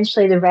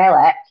potentially the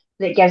relic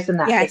that gives them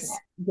that signet? Yes.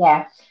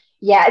 Yeah.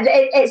 Yeah,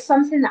 it's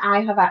something that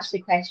I have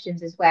actually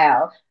questioned as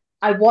well.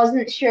 I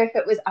wasn't sure if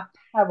it was a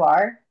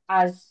power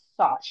as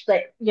such,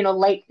 like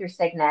their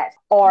signet,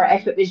 or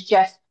if Mm. it was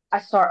just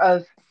a sort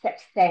of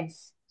sixth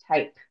sense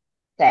type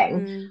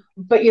thing. Mm.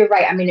 But you're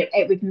right. I mean,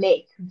 it would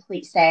make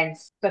complete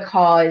sense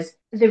because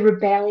the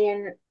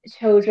rebellion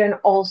children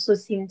also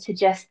seem to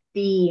just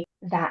be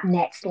that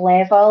next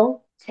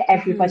level to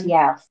everybody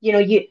Mm-hmm. else.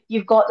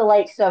 You've got the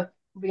likes of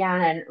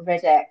Rhiannon,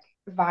 Riddick,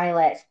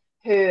 Violet,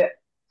 who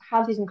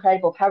have these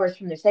incredible powers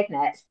from their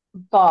signets,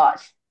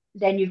 but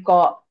then you've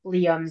got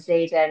Liam,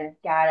 Xaden,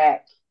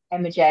 Garrick,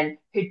 Imogen,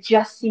 who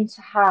just seem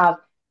to have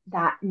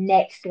that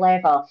next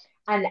level.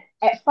 And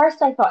at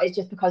first I thought it's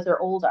just because they're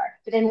older,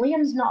 but then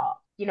Liam's not.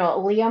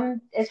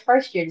 Liam is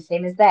first year, the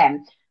same as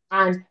them.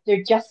 And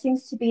there just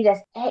seems to be this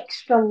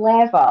extra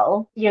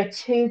level,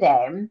 to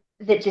them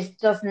that just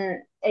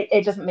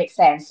it doesn't make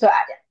sense. So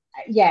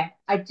yeah,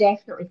 I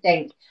definitely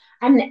think.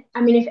 And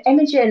I mean, if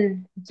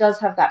Imogen does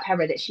have that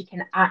power that she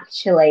can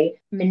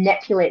actually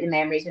manipulate the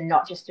memories and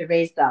not just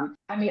erase them,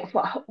 I mean,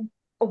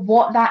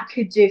 what that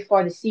could do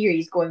for the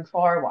series going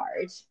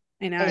forward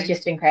I is know.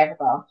 just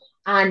incredible.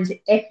 And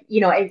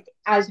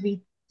as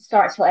we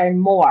start to learn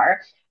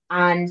more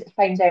and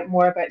find out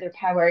more about their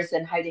powers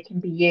and how they can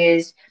be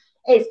used,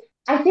 it's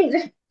I think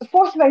the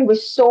fourth ring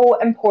was so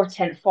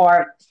important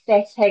for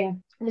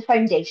setting the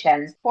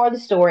foundations for the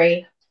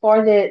story,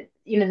 for the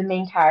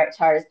main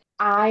characters.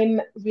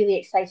 I'm really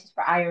excited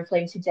for Iron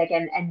Flame to dig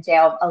in and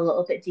delve a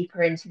little bit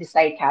deeper into the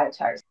side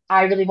characters.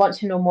 I really want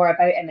to know more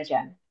about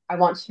Imogen. I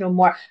want to know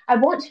more. I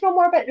want to know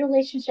more about the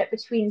relationship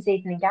between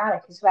Xaden and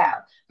Garrick as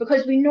well,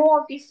 because we know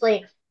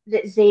obviously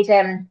that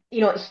Xaden,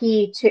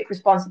 he took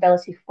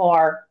responsibility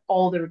for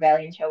all the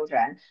rebellion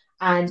children,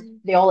 and Mm.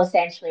 they all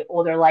essentially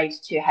owe their lives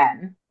to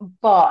him.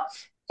 But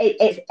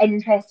it's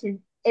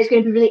interesting it's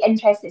going to be really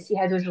interesting to see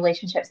how those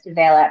relationships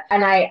develop.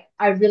 And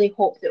I really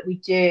hope that we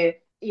do,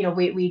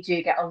 we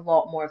do get a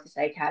lot more of the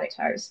side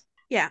characters.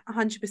 Yeah,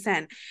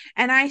 100%.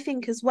 And I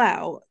think as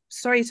well,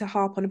 sorry to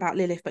harp on about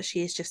Lilith, but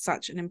she is just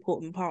such an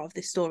important part of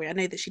this story. I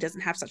know that she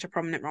doesn't have such a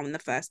prominent role in the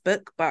first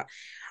book, but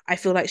I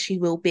feel like she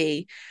will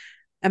be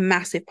a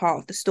massive part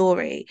of the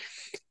story.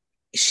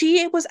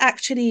 She was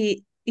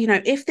actually,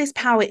 if this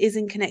power is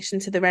in connection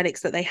to the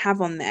relics that they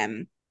have on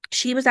them,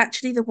 she was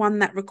actually the one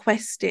that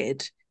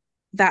requested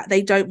that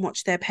they don't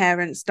watch their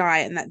parents die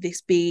and that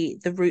this be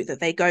the route that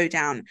they go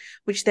down,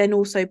 which then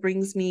also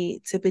brings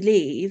me to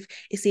believe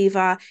it's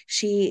either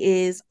she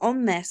is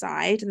on their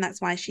side and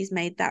that's why she's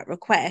made that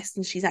request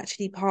and she's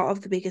actually part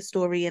of the bigger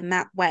story in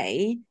that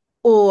way,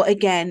 or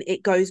again,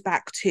 it goes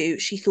back to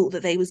she thought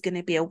that they was going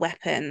to be a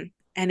weapon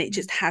and it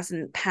just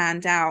hasn't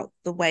panned out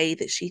the way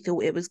that she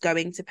thought it was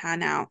going to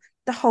pan out.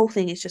 The whole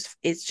thing is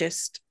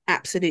just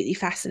absolutely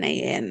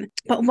fascinating.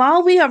 But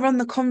while we are on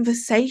the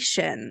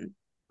conversation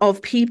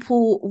of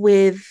people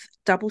with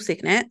double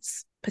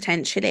signets,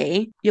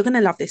 potentially, you're going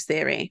to love this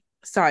theory.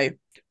 So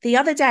the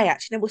other day,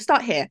 actually, no, we'll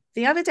start here.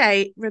 The other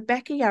day,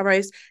 Rebecca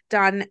Yarros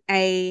done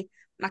a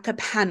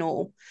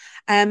panel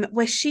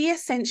where she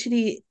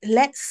essentially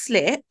let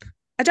slip.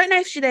 I don't know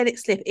if she let it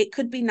slip. It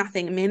could be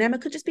nothing. Me and Emma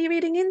could just be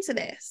reading into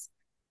this.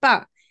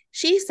 But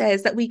she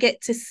says that we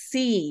get to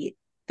see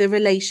the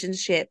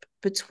relationship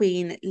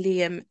between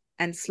Liam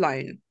and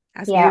Sloane.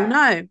 As we all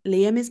know,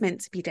 Liam is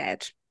meant to be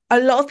dead. A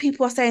lot of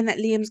people are saying that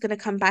Liam's going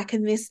to come back,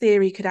 and this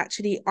theory could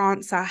actually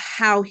answer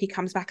how he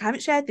comes back. I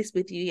haven't shared this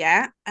with you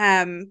yet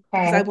because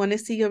I want to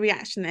see your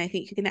reaction. And I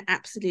think you're going to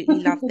absolutely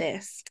love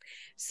this.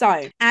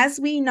 So, as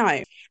we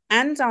know,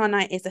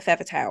 Andana is a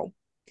feathertail,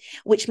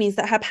 which means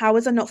that her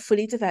powers are not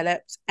fully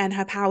developed and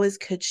her powers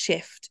could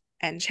shift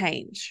and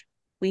change.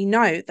 We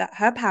know that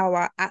her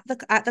power at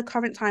the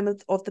current time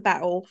of the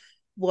battle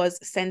was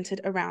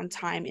centered around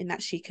time, in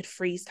that she could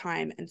freeze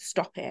time and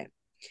stop it.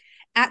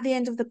 At the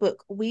end of the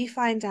book, we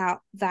find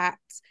out that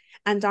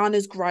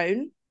Andana's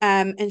grown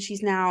and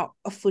she's now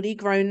a fully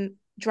grown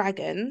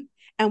dragon.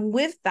 And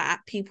with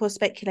that, people are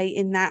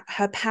speculating that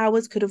her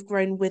powers could have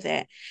grown with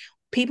it.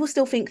 People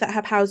still think that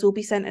her powers will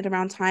be centered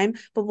around time,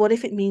 but what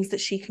if it means that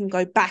she can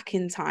go back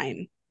in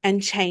time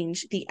and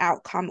change the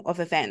outcome of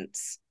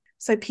events?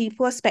 So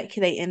people are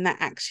speculating that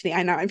actually,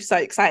 I know I'm so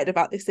excited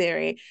about this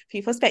theory.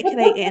 People are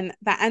speculating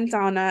that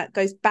Andana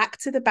goes back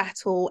to the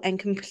battle and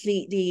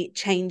completely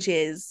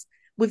changes,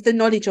 with the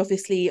knowledge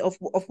obviously of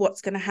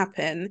what's going to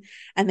happen,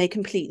 and they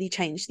completely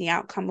change the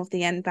outcome of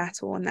the end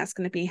battle, and that's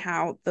going to be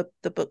how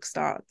the book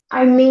starts.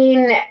 I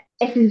mean,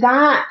 if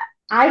that,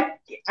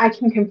 I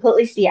can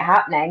completely see it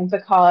happening,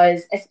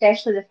 because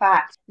especially the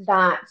fact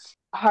that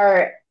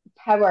her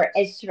power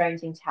is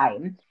surrounding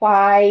time.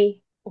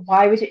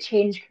 Why would it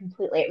change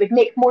completely? It would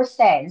make more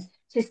sense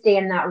to stay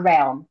in that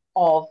realm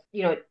of,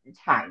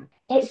 time.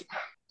 It's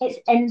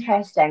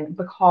interesting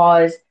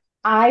because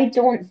I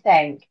don't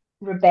think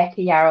Rebecca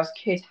Yarros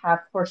could have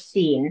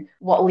foreseen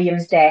what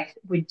Liam's death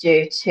would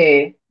do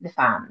to the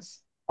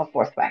fans of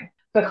Fourth Wing,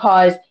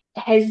 because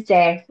his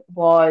death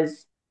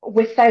was,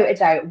 without a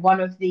doubt, one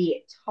of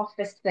the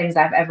toughest things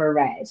I've ever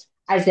read.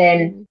 As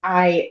in,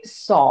 I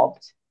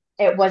sobbed.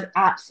 It was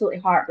absolutely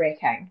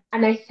heartbreaking.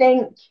 And I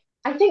think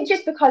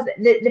just because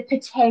the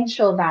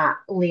potential that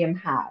Liam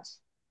had,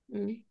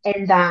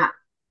 in that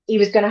he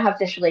was going to have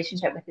this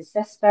relationship with his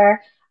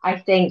sister, I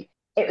think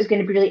it was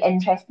going to be really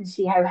interesting to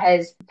see how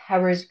his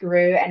powers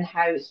grew and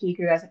how he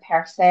grew as a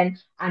person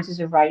and as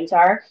a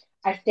rider.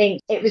 I think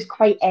it was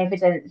quite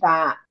evident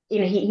that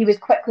he was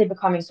quickly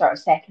becoming sort of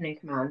second in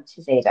command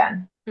to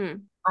Xaden.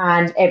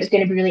 And it was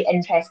going to be really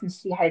interesting to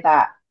see how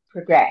that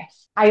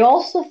progressed. I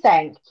also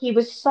think he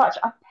was such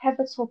a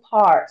pivotal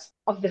part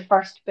of the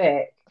first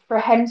book. For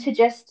him to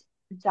just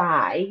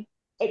die,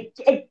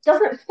 it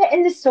doesn't fit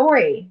in the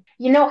story.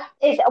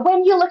 It's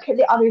when you look at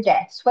the other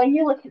deaths, when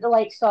you look at the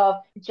likes of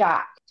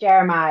Jack,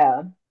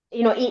 Jeremiah,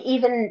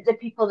 even the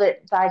people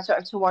that died sort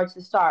of towards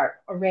the start,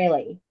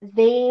 Aurelie,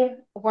 they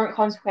weren't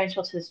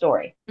consequential to the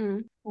story.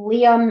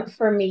 Liam,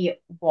 for me,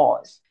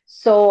 was.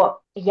 So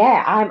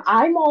yeah,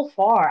 I'm all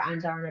for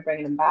Andana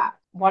bringing him back,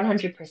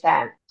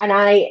 100%. And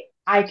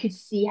I could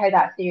see how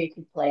that theory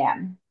could play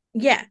in.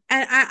 Yeah,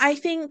 and I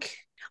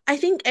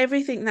think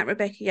everything that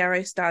Rebecca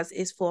Yarros does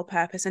is for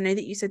purpose. I know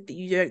that you said that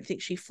you don't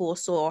think she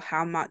foresaw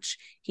how much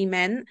he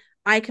meant.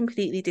 I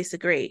completely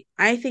disagree.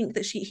 I think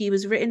that he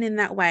was written in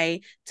that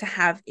way to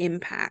have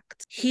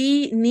impact.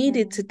 He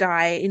needed to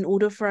die in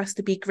order for us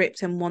to be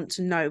gripped and want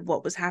to know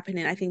what was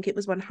happening. I think it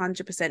was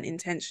 100%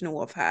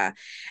 intentional of her.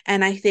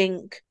 And I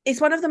think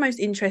it's one of the most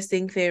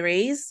interesting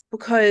theories,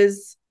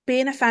 because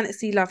being a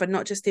fantasy lover,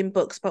 not just in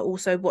books, but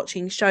also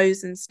watching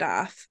shows and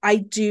stuff, I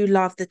do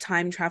love the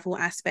time travel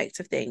aspect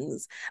of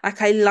things.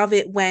 Like, I love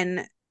it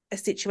when a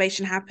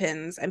situation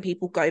happens and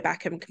people go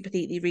back and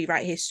completely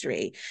rewrite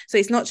history. So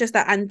it's not just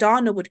that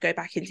Andana would go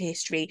back into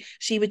history.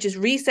 She would just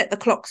reset the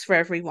clocks for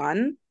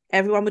everyone.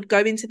 Everyone would go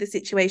into the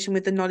situation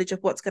with the knowledge of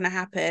what's going to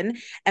happen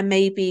and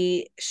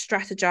maybe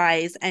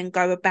strategize and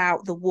go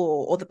about the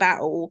war or the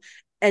battle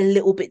a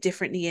little bit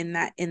differently in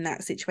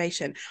that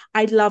situation.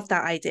 I love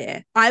that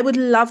idea. I would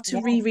love to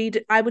Yeah.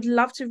 reread. I would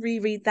love to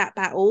reread that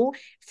battle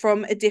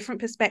from a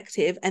different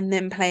perspective and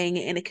then playing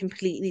it in a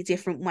completely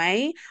different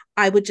way.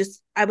 I would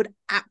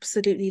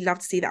absolutely love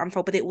to see that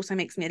unfold. But it also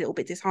makes me a little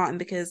bit disheartened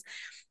because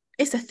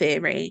it's a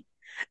theory.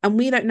 And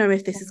we don't know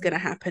if this is going to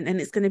happen. And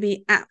it's going to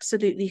be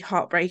absolutely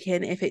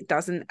heartbreaking if it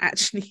doesn't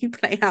actually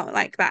play out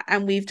like that.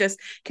 And we've just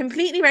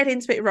completely read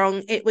into it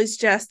wrong. It was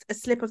just a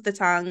slip of the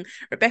tongue.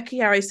 Rebecca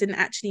Yarros didn't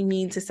actually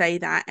mean to say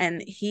that.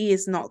 And he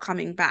is not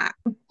coming back.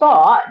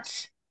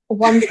 But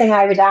one thing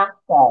I would ask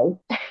though,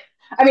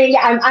 I mean,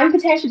 yeah, I'm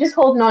potentially just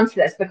holding on to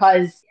this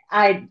because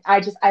I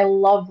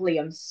love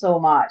Liam so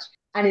much,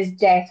 and his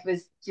death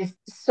was just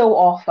so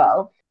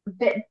awful.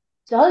 But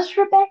does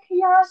Rebecca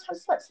Yarros have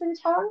slips in the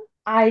tongue?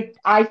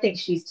 I think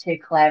she's too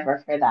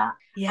clever for that. I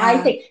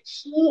Yeah. think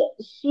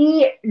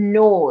she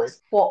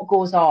knows what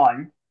goes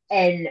on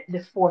in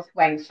the Fourth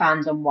Wing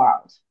fandom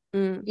world.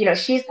 Mm. You know,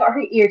 she's got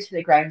her ear to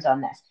the ground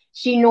on this.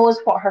 She knows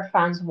what her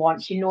fans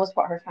want. She knows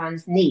what her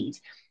fans need.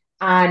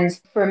 And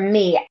for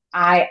me,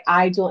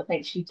 I don't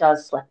think she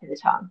does slip of the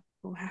tongue.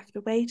 We'll have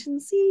to wait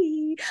and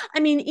see.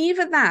 I mean,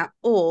 either that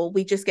or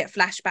we just get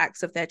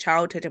flashbacks of their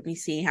childhood and we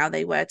see how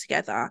they were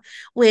together,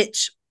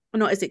 which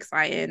not as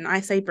exciting.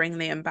 I say bring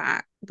Liam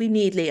back. We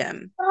need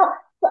Liam.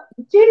 But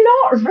do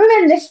not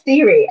ruin this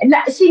theory. And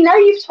see, now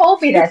you've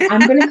told me this,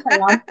 I'm going to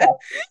cling on to this.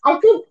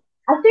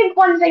 I think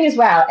one thing as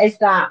well is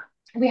that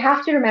we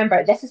have to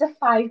remember this is a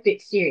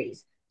 5-book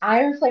series.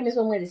 Iron Flame is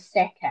only the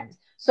second.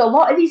 So a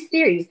lot of these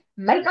theories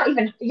might not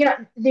even,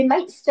 they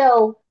might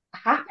still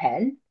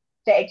happen,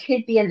 but it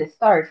could be in the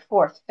third,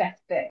 fourth,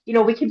 fifth book.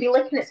 We could be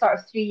looking at sort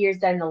of 3 years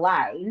down the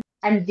line,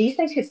 and these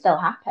things could still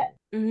happen.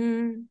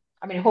 Mm-hmm.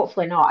 I mean,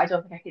 hopefully not. I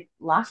don't think I could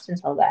last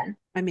until then.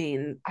 I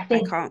mean, I I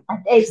think can't.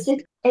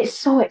 it's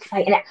so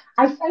exciting.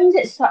 I find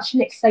it such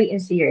an exciting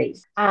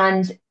series,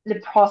 and the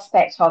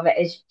prospect of it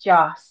is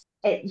just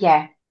it.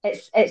 Yeah,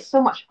 it's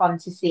so much fun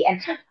to see,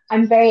 and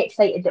I'm very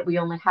excited that we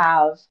only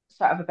have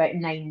sort of about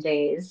 9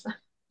 days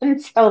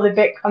until the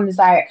book comes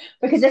out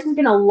because this has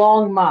been a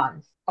long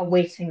month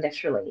awaiting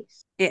this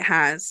release. It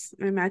has.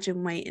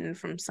 Imagine waiting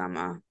from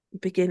summer,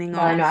 beginning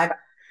Well, I know off.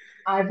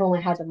 I've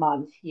only had a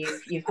month.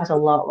 You've had a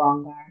lot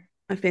longer.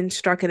 I've been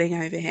struggling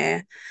over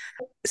here.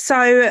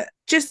 So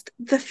just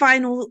the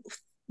final,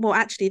 well,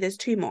 actually, there's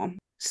two more.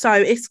 So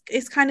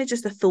it's kind of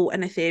just a thought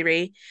and a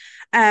theory.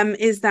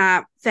 Is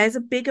that there's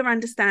a bigger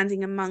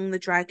understanding among the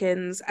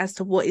dragons as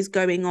to what is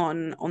going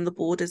on the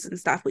borders and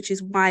stuff, which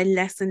is why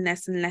less and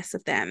less and less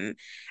of them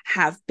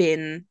have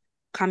been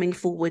coming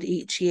forward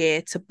each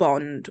year to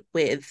bond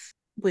with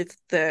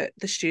the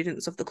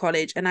students of the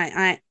college. And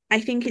I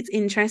think it's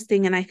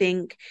interesting, and I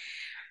think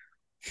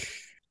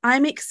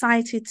I'm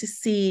excited to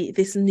see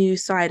this new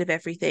side of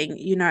everything,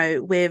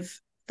 with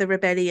the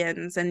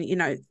rebellions and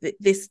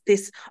this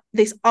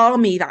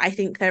army that I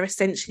think they're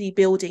essentially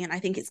building, and I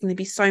think it's going to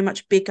be so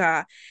much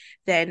bigger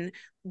than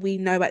we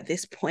know at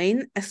this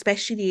point,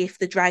 especially if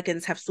the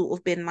dragons have sort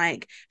of been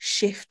like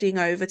shifting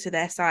over to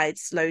their side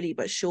slowly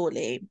but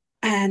surely.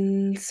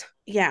 And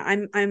yeah,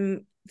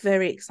 I'm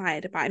very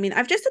excited about. I mean,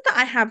 I've just said that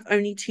I have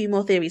only two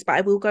more theories, but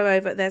I will go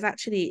over. There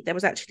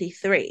was actually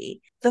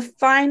three.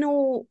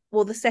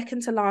 The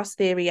second to last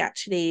theory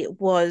actually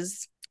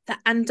was that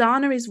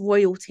Andana is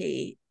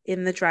royalty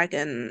in the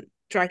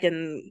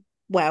dragon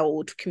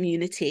world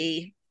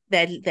community.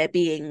 Their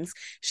beings.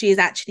 She is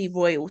actually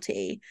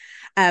royalty,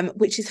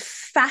 which is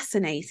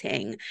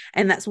fascinating,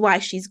 and that's why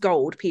she's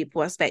gold.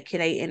 People are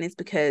speculating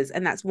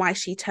and that's why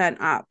she turned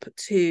up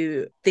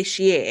to this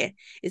year,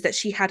 is that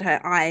she had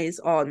her eyes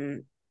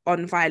on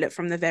Violet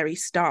from the very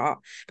start,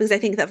 because I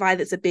think that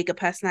Violet's a bigger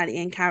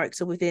personality and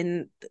character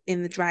in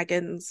the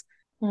dragons.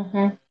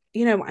 Mm-hmm.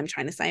 You know what I'm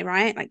trying to say,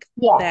 right? Like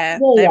Yeah, yeah,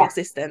 their yeah.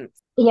 existence.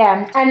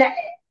 Yeah, and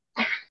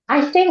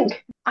I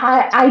think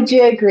I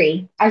do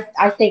agree.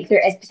 I think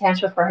there is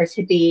potential for her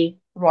to be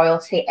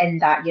royalty in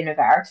that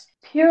universe,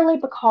 purely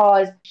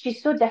because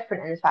she's so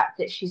different in the fact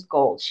that she's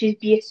gold, she's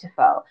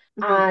beautiful,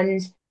 Mm-hmm.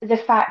 and the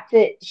fact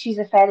that she's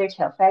a feather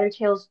tail. Feather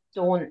tails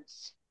don't,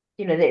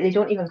 they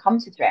don't even come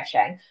to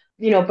threshing,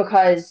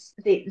 because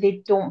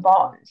they don't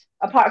bond,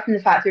 apart from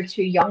the fact they're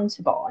too young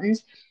to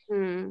bond.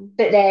 Mm.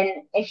 But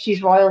then if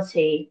she's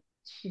royalty,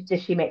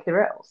 does she make the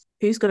rules?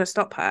 Who's going to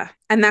stop her?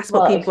 And that's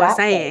what Well, people are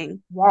exactly.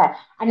 saying. Yeah.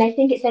 And I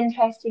think it's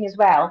interesting as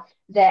well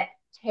that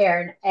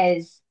Tern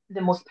is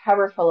the most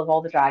powerful of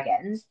all the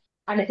dragons.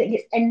 And I think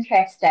it's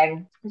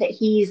interesting that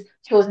he's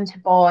chosen to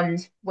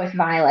bond with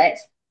Violet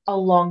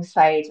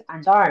alongside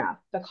Andarna,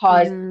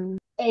 because Mm.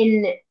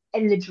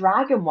 in the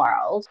dragon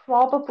world,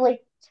 probably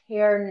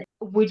Tern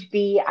would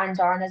be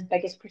Andarna's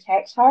biggest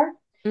protector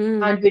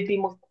Mm. and would be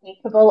most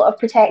capable of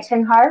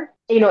protecting her.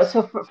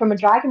 So from a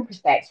dragon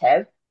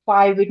perspective,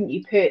 why wouldn't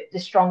you put the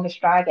strongest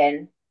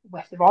dragon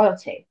with the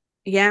royalty?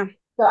 Yeah,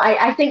 So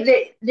I think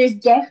that there's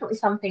definitely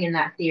something in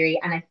that theory,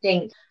 and I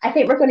think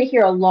we're going to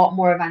hear a lot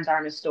more of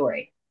Andarna's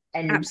story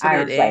in Iron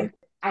absolutely. Flame.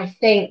 I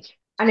think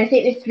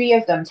the three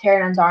of them,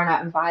 Terran,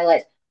 Andarna, and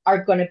Violet,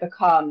 are going to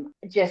become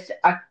just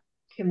a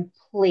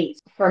complete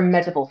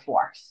formidable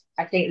force.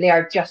 I think they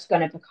are just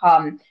going to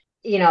become,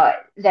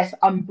 this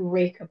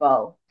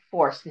unbreakable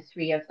force, the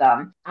three of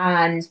them.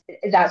 And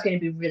that's going to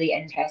be really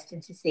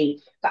interesting to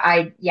see. But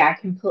I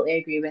completely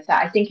agree with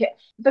that. I think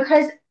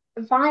because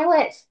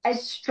Violet,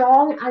 as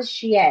strong as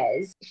she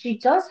is, she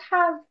does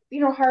have,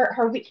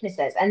 her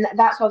weaknesses. And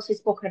that's obviously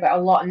spoken about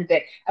a lot in the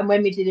book. And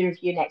when we do the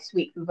review next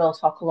week, we will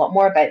talk a lot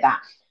more about that.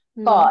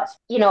 Mm. But,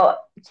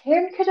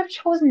 Tyrion could have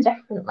chosen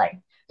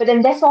differently. But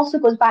then this also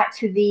goes back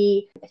to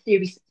the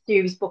theory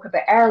we spoke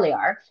about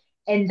earlier,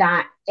 in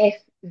that if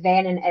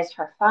Venom is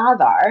her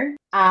father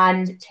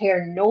and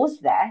Tyrion knows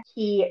this,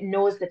 he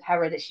knows the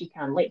power that she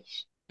can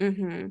unleash.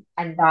 Mm-hmm.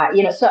 And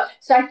that,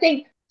 so I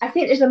think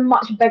there's a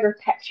much bigger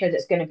picture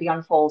that's going to be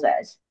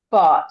unfolded.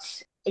 But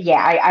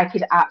yeah, I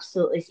could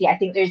absolutely see. I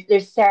think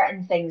there's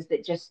certain things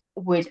that just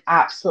would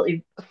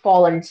absolutely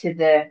fall into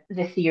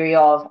the theory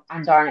of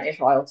Andarna is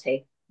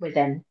royalty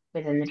within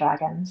the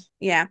dragons.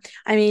 Yeah,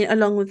 I mean,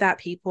 along with that,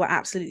 people are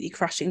absolutely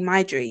crushing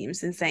my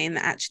dreams and saying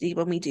that actually,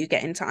 when we do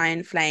get into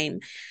Iron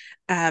Flame,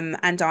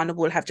 and Dana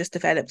will have just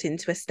developed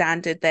into a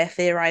standard. They're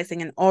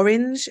theorizing an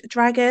orange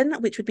dragon,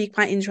 which would be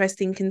quite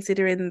interesting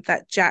considering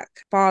that Jack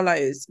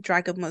Barlow's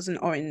dragon was an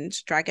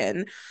orange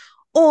dragon.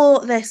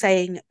 Or they're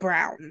saying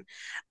brown,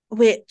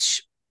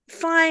 which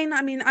fine.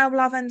 I mean, I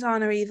love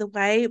Andana either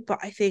way, but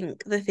I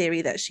think the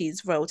theory that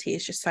she's royalty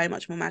is just so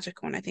much more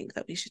magical, and I think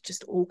that we should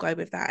just all go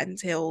with that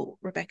until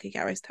Rebecca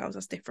Yarros tells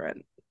us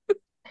different. Well,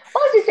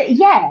 as I say,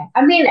 yeah.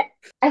 I mean,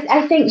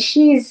 I think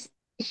she's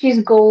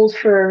gold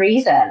for a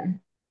reason.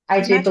 I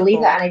She's do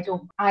believe that, magical.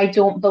 and I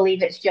don't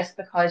believe it's just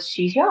because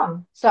she's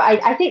young. So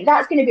I think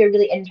that's going to be a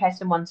really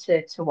interesting one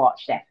to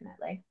watch,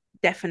 definitely.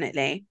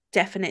 Definitely,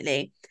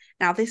 definitely.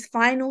 Now, this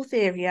final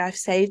theory I've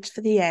saved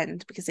for the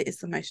end because it is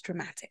the most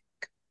dramatic.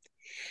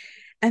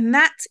 And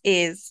that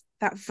is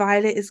that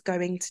Violet is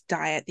going to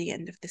die at the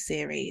end of the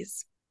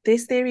series.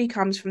 This theory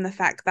comes from the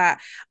fact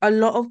that a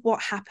lot of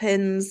what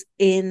happens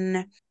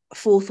in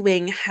Fourth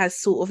Wing has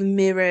sort of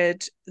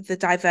mirrored the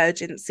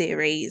Divergent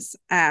series.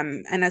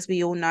 And as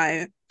we all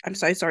know, I'm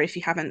so sorry if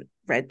you haven't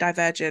read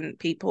Divergent,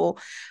 people,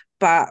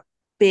 but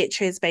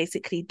Beatrice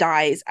basically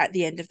dies at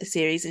the end of the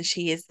series, and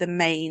she's the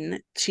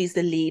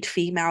lead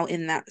female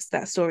in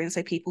that story, and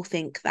so people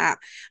think that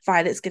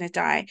Violet's going to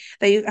die.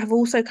 They have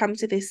also come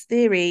to this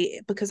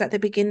theory because at the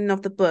beginning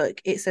of the book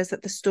it says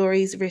that the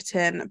story is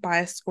written by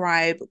a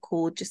scribe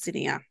called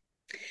Jacinia,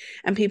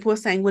 and people are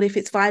saying, well, if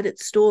it's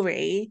Violet's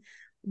story,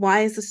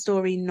 why is the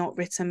story not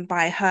written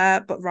by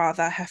her but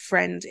rather her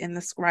friend in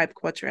the scribe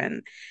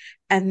quadrant?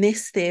 And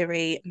this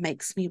theory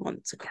makes me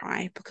want to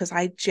cry because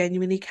I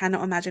genuinely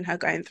cannot imagine her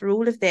going through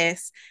all of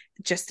this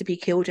just to be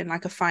killed in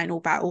like a final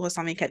battle or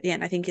something at the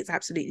end. I think it's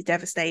absolutely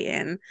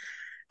devastating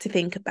to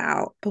think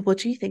about. But what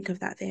do you think of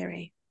that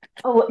theory?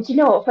 Oh, do you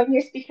know, when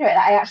you're speaking about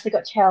that, I actually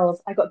got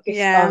chills. I got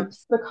Yeah.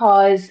 goosebumps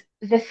because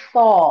the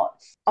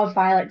thought of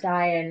Violet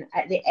dying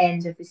at the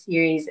end of the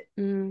series,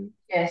 Mm.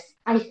 yes,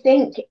 I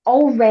think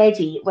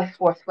already with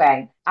Fourth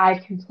Wing,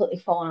 I've completely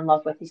fallen in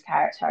love with these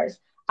characters.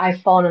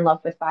 I've fallen in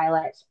love with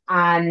Violet.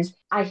 And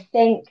I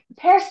think,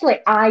 personally,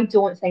 I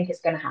don't think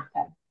it's going to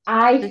happen.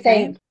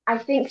 Okay. I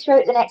think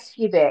throughout the next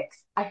few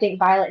books, I think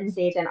Violet and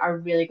Xaden are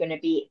really going to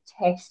be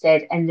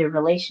tested in their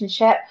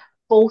relationship,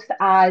 both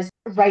as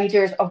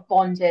riders of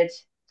bonded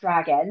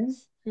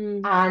dragons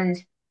Mm.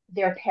 and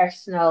their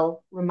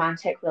personal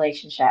romantic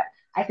relationship.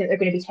 I think they're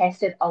going to be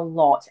tested a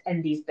lot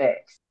in these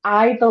books.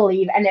 I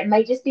believe, and it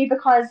might just be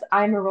because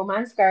I'm a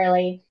romance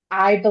girly,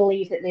 I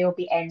believe that they will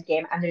be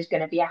endgame and there's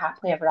going to be a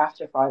happily ever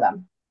after for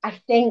them. I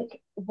think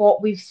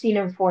what we've seen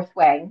in Fourth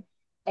Wing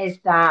is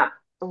that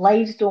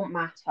lives don't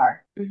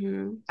matter,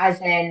 Mm-hmm. as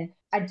in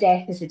a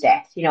death is a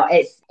death.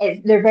 It's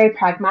they're very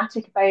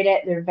pragmatic about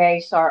it. They're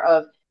very sort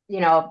of,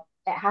 it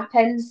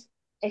happens.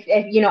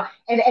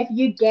 If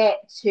you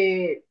get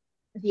to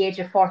the age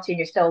of 40 and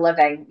you're still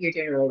living, you're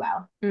doing really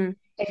well. Mm.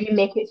 If you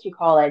make it through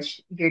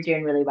college, you're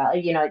doing really well.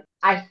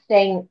 I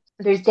think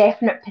there's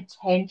definite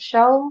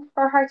potential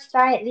for her to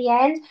die at the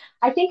end.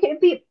 I think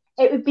it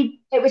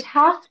would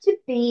have to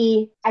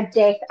be a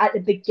death at the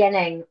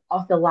beginning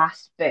of the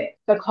last book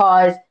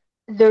because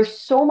there's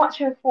so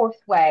much in Fourth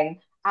Wing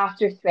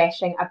after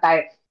Threshing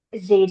about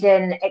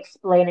Xaden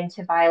explaining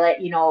to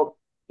Violet,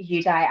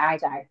 you die, I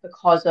die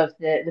because of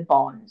the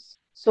bonds.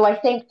 So I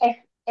think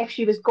if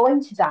she was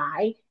going to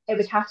die, it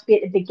would have to be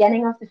at the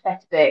beginning of the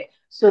fifth book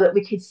so that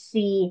we could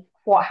see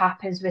what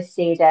happens with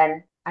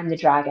Xaden and the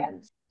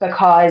dragons.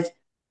 Because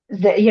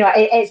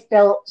it's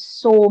built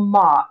so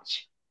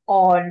much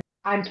on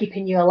I'm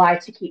keeping you alive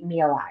to keep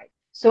me alive.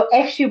 So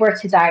if she were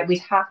to die, we'd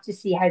have to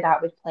see how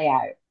that would play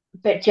out.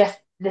 But just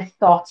the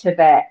thought of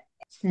it,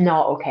 it's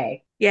not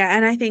okay. Yeah,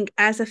 and I think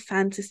as a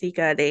fantasy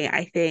girly,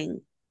 I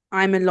think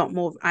I'm a lot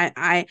more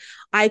I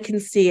can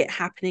see it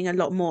happening a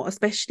lot more,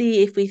 especially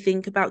if we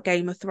think about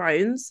Game of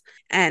Thrones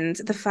and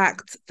the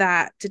fact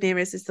that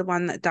Daenerys is the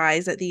one that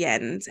dies at the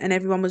end, and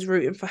everyone was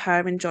rooting for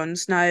her and Jon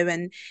Snow,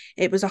 and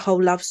it was a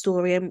whole love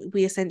story, and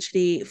we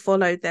essentially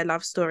followed their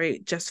love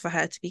story just for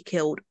her to be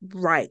killed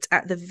right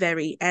at the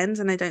very end.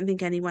 And I don't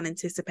think anyone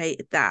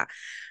anticipated that.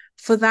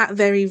 For that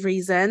very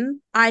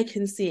reason, I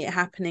can see it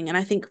happening, and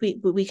I think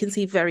we can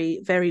see very,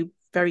 very,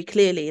 very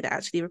clearly that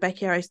actually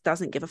Rebecca Yarros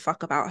doesn't give a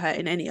fuck about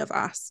hurting any of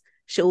us.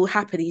 She'll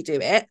happily do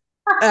it.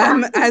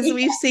 As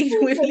we've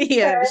seen with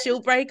Liam,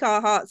 she'll break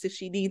our hearts if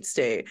she needs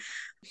to.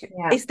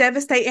 Yeah. It's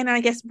devastating. I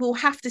guess we'll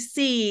have to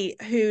see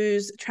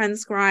who's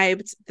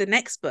transcribed the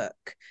next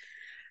book,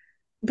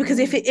 because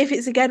if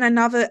it's again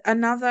another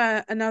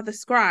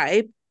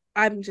scribe,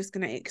 I'm just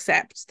going to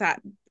accept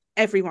that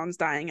everyone's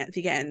dying at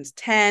the end.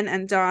 Ten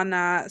and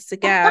Dana,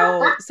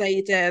 Sigel,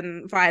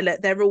 Xaden,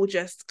 Violet, they're all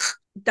just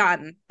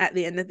done at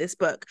the end of this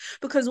book.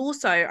 Because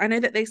also, I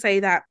know that they say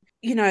that,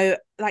 you know,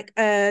 like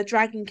a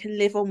dragon can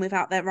live on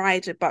without their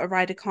rider, but a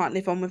rider can't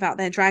live on without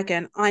their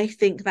dragon. I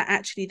think that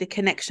actually the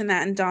connection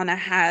that Andana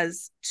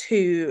has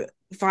to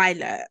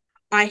Violet,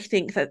 I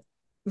think that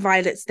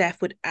Violet's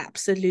death would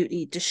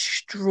absolutely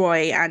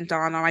destroy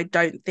Andana. I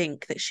don't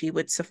think that she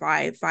would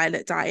survive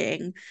Violet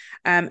dying.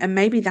 And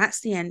maybe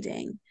that's the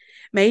ending.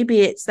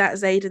 Maybe it's that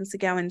Xaden,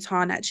 Sigel, and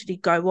Tarn actually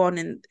go on,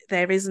 and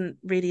there isn't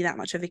really that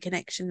much of a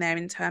connection there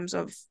in terms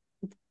of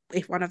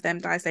if one of them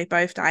dies, they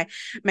both die.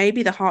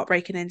 Maybe the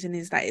heartbreaking ending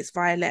is that it's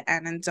Violet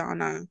and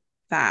Andana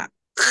that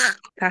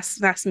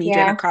that's me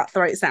doing a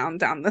cutthroat sound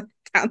down the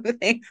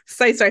thing.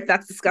 So sorry if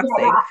that's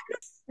disgusting.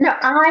 No,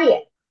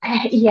 I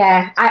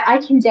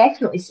can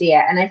definitely see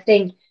it. And I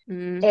think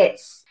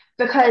it's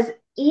because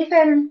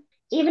even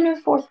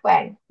in Fourth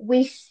Wing,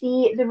 we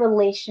see the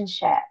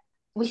relationship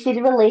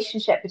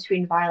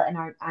between Violet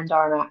and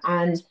Andarna,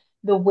 and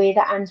the way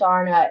that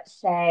Andarna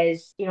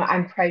says, you know,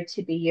 I'm proud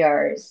to be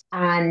yours.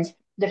 And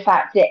the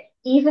fact that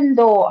even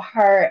though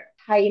her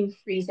time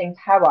freezing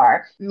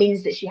power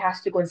means that she has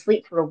to go and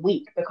sleep for a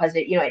week because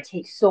it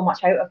takes so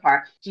much out of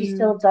her, she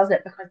still does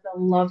it because the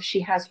love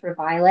she has for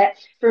Violet.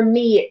 For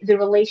me, the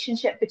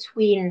relationship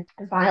between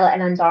Violet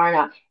and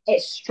Andarna,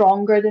 it's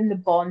stronger than the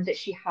bond that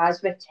she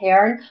has with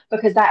Tern,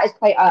 because that is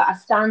quite a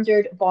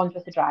standard bond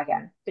with a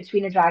dragon,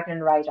 between a dragon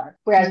and a rider.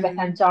 Whereas with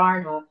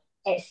Andarna,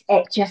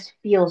 it just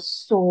feels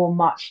so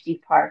much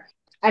deeper.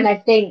 And I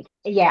think,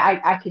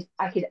 I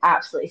could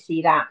absolutely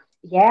see that.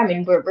 Yeah, I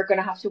mean, we're going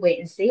to have to wait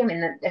and see. I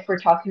mean, if we're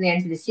talking the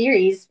end of the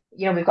series,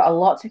 we've got a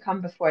lot to come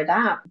before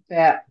that.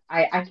 But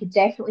I could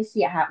definitely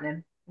see it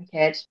happening. I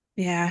could.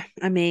 Yeah,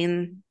 I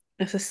mean,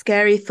 it's a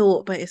scary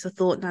thought, but it's a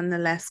thought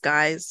nonetheless,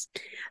 guys.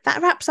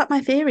 That wraps up my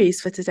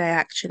theories for today,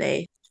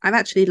 actually. I've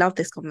actually loved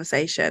this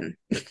conversation.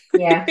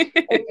 Yeah,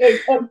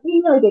 it's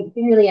been really good. It's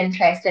been really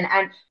interesting.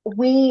 And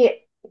we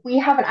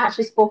haven't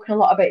actually spoken a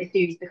lot about the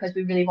theories because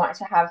we really wanted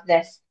to have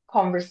this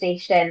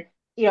conversation,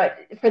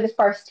 for the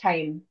first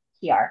time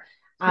here.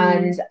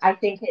 And I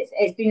think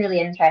it's been really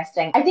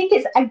interesting. I think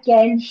it's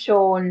again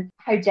shown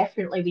how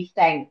differently we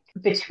think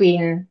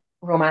between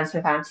romance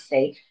and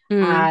fantasy.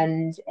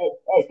 And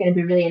it's going to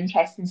be really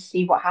interesting to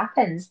see what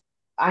happens.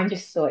 I'm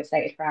just so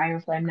excited for Iron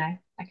Flame now.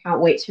 I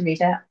can't wait to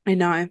read it. I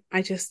know.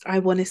 I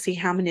want to see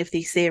how many of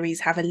these series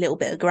have a little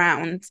bit of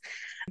ground.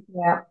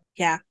 Yeah.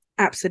 Yeah,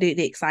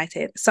 absolutely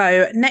excited.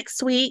 So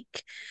next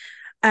week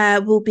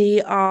will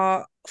be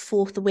our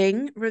Fourth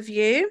Wing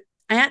review.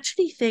 I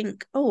actually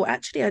think, I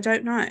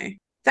don't know.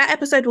 That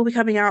episode will be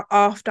coming out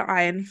after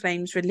Iron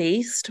Flame's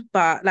released,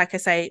 but like I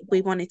say,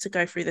 we wanted to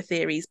go through the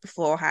theories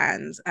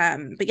beforehand.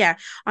 But yeah,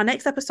 our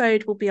next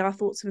episode will be our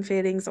thoughts and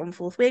feelings on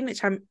Fourth Wing,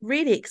 which I'm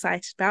really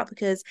excited about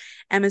because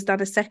Emma's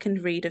done a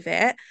second read of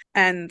it,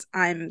 and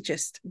I'm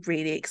just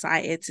really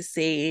excited to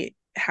see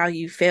how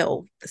you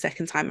feel the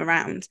second time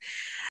around.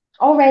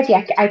 Already,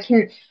 I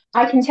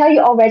can tell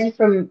you already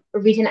from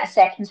reading it a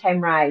second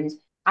time round,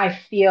 I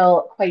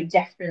feel quite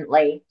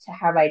differently to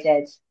how I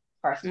did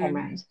first time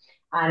round.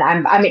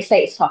 And I'm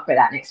excited to talk about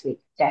that next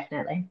week,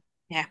 definitely.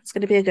 Yeah, it's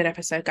going to be a good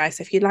episode, guys.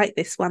 So if you like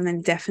this one,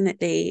 then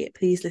definitely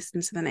please listen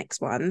to the next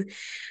one.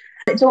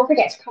 Don't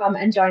forget to come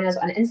and join us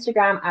on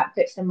Instagram at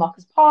Books and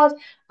Mockers Pod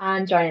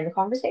and join in the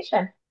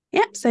conversation.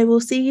 Yep, so we'll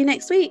see you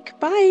next week.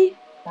 Bye.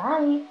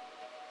 Bye.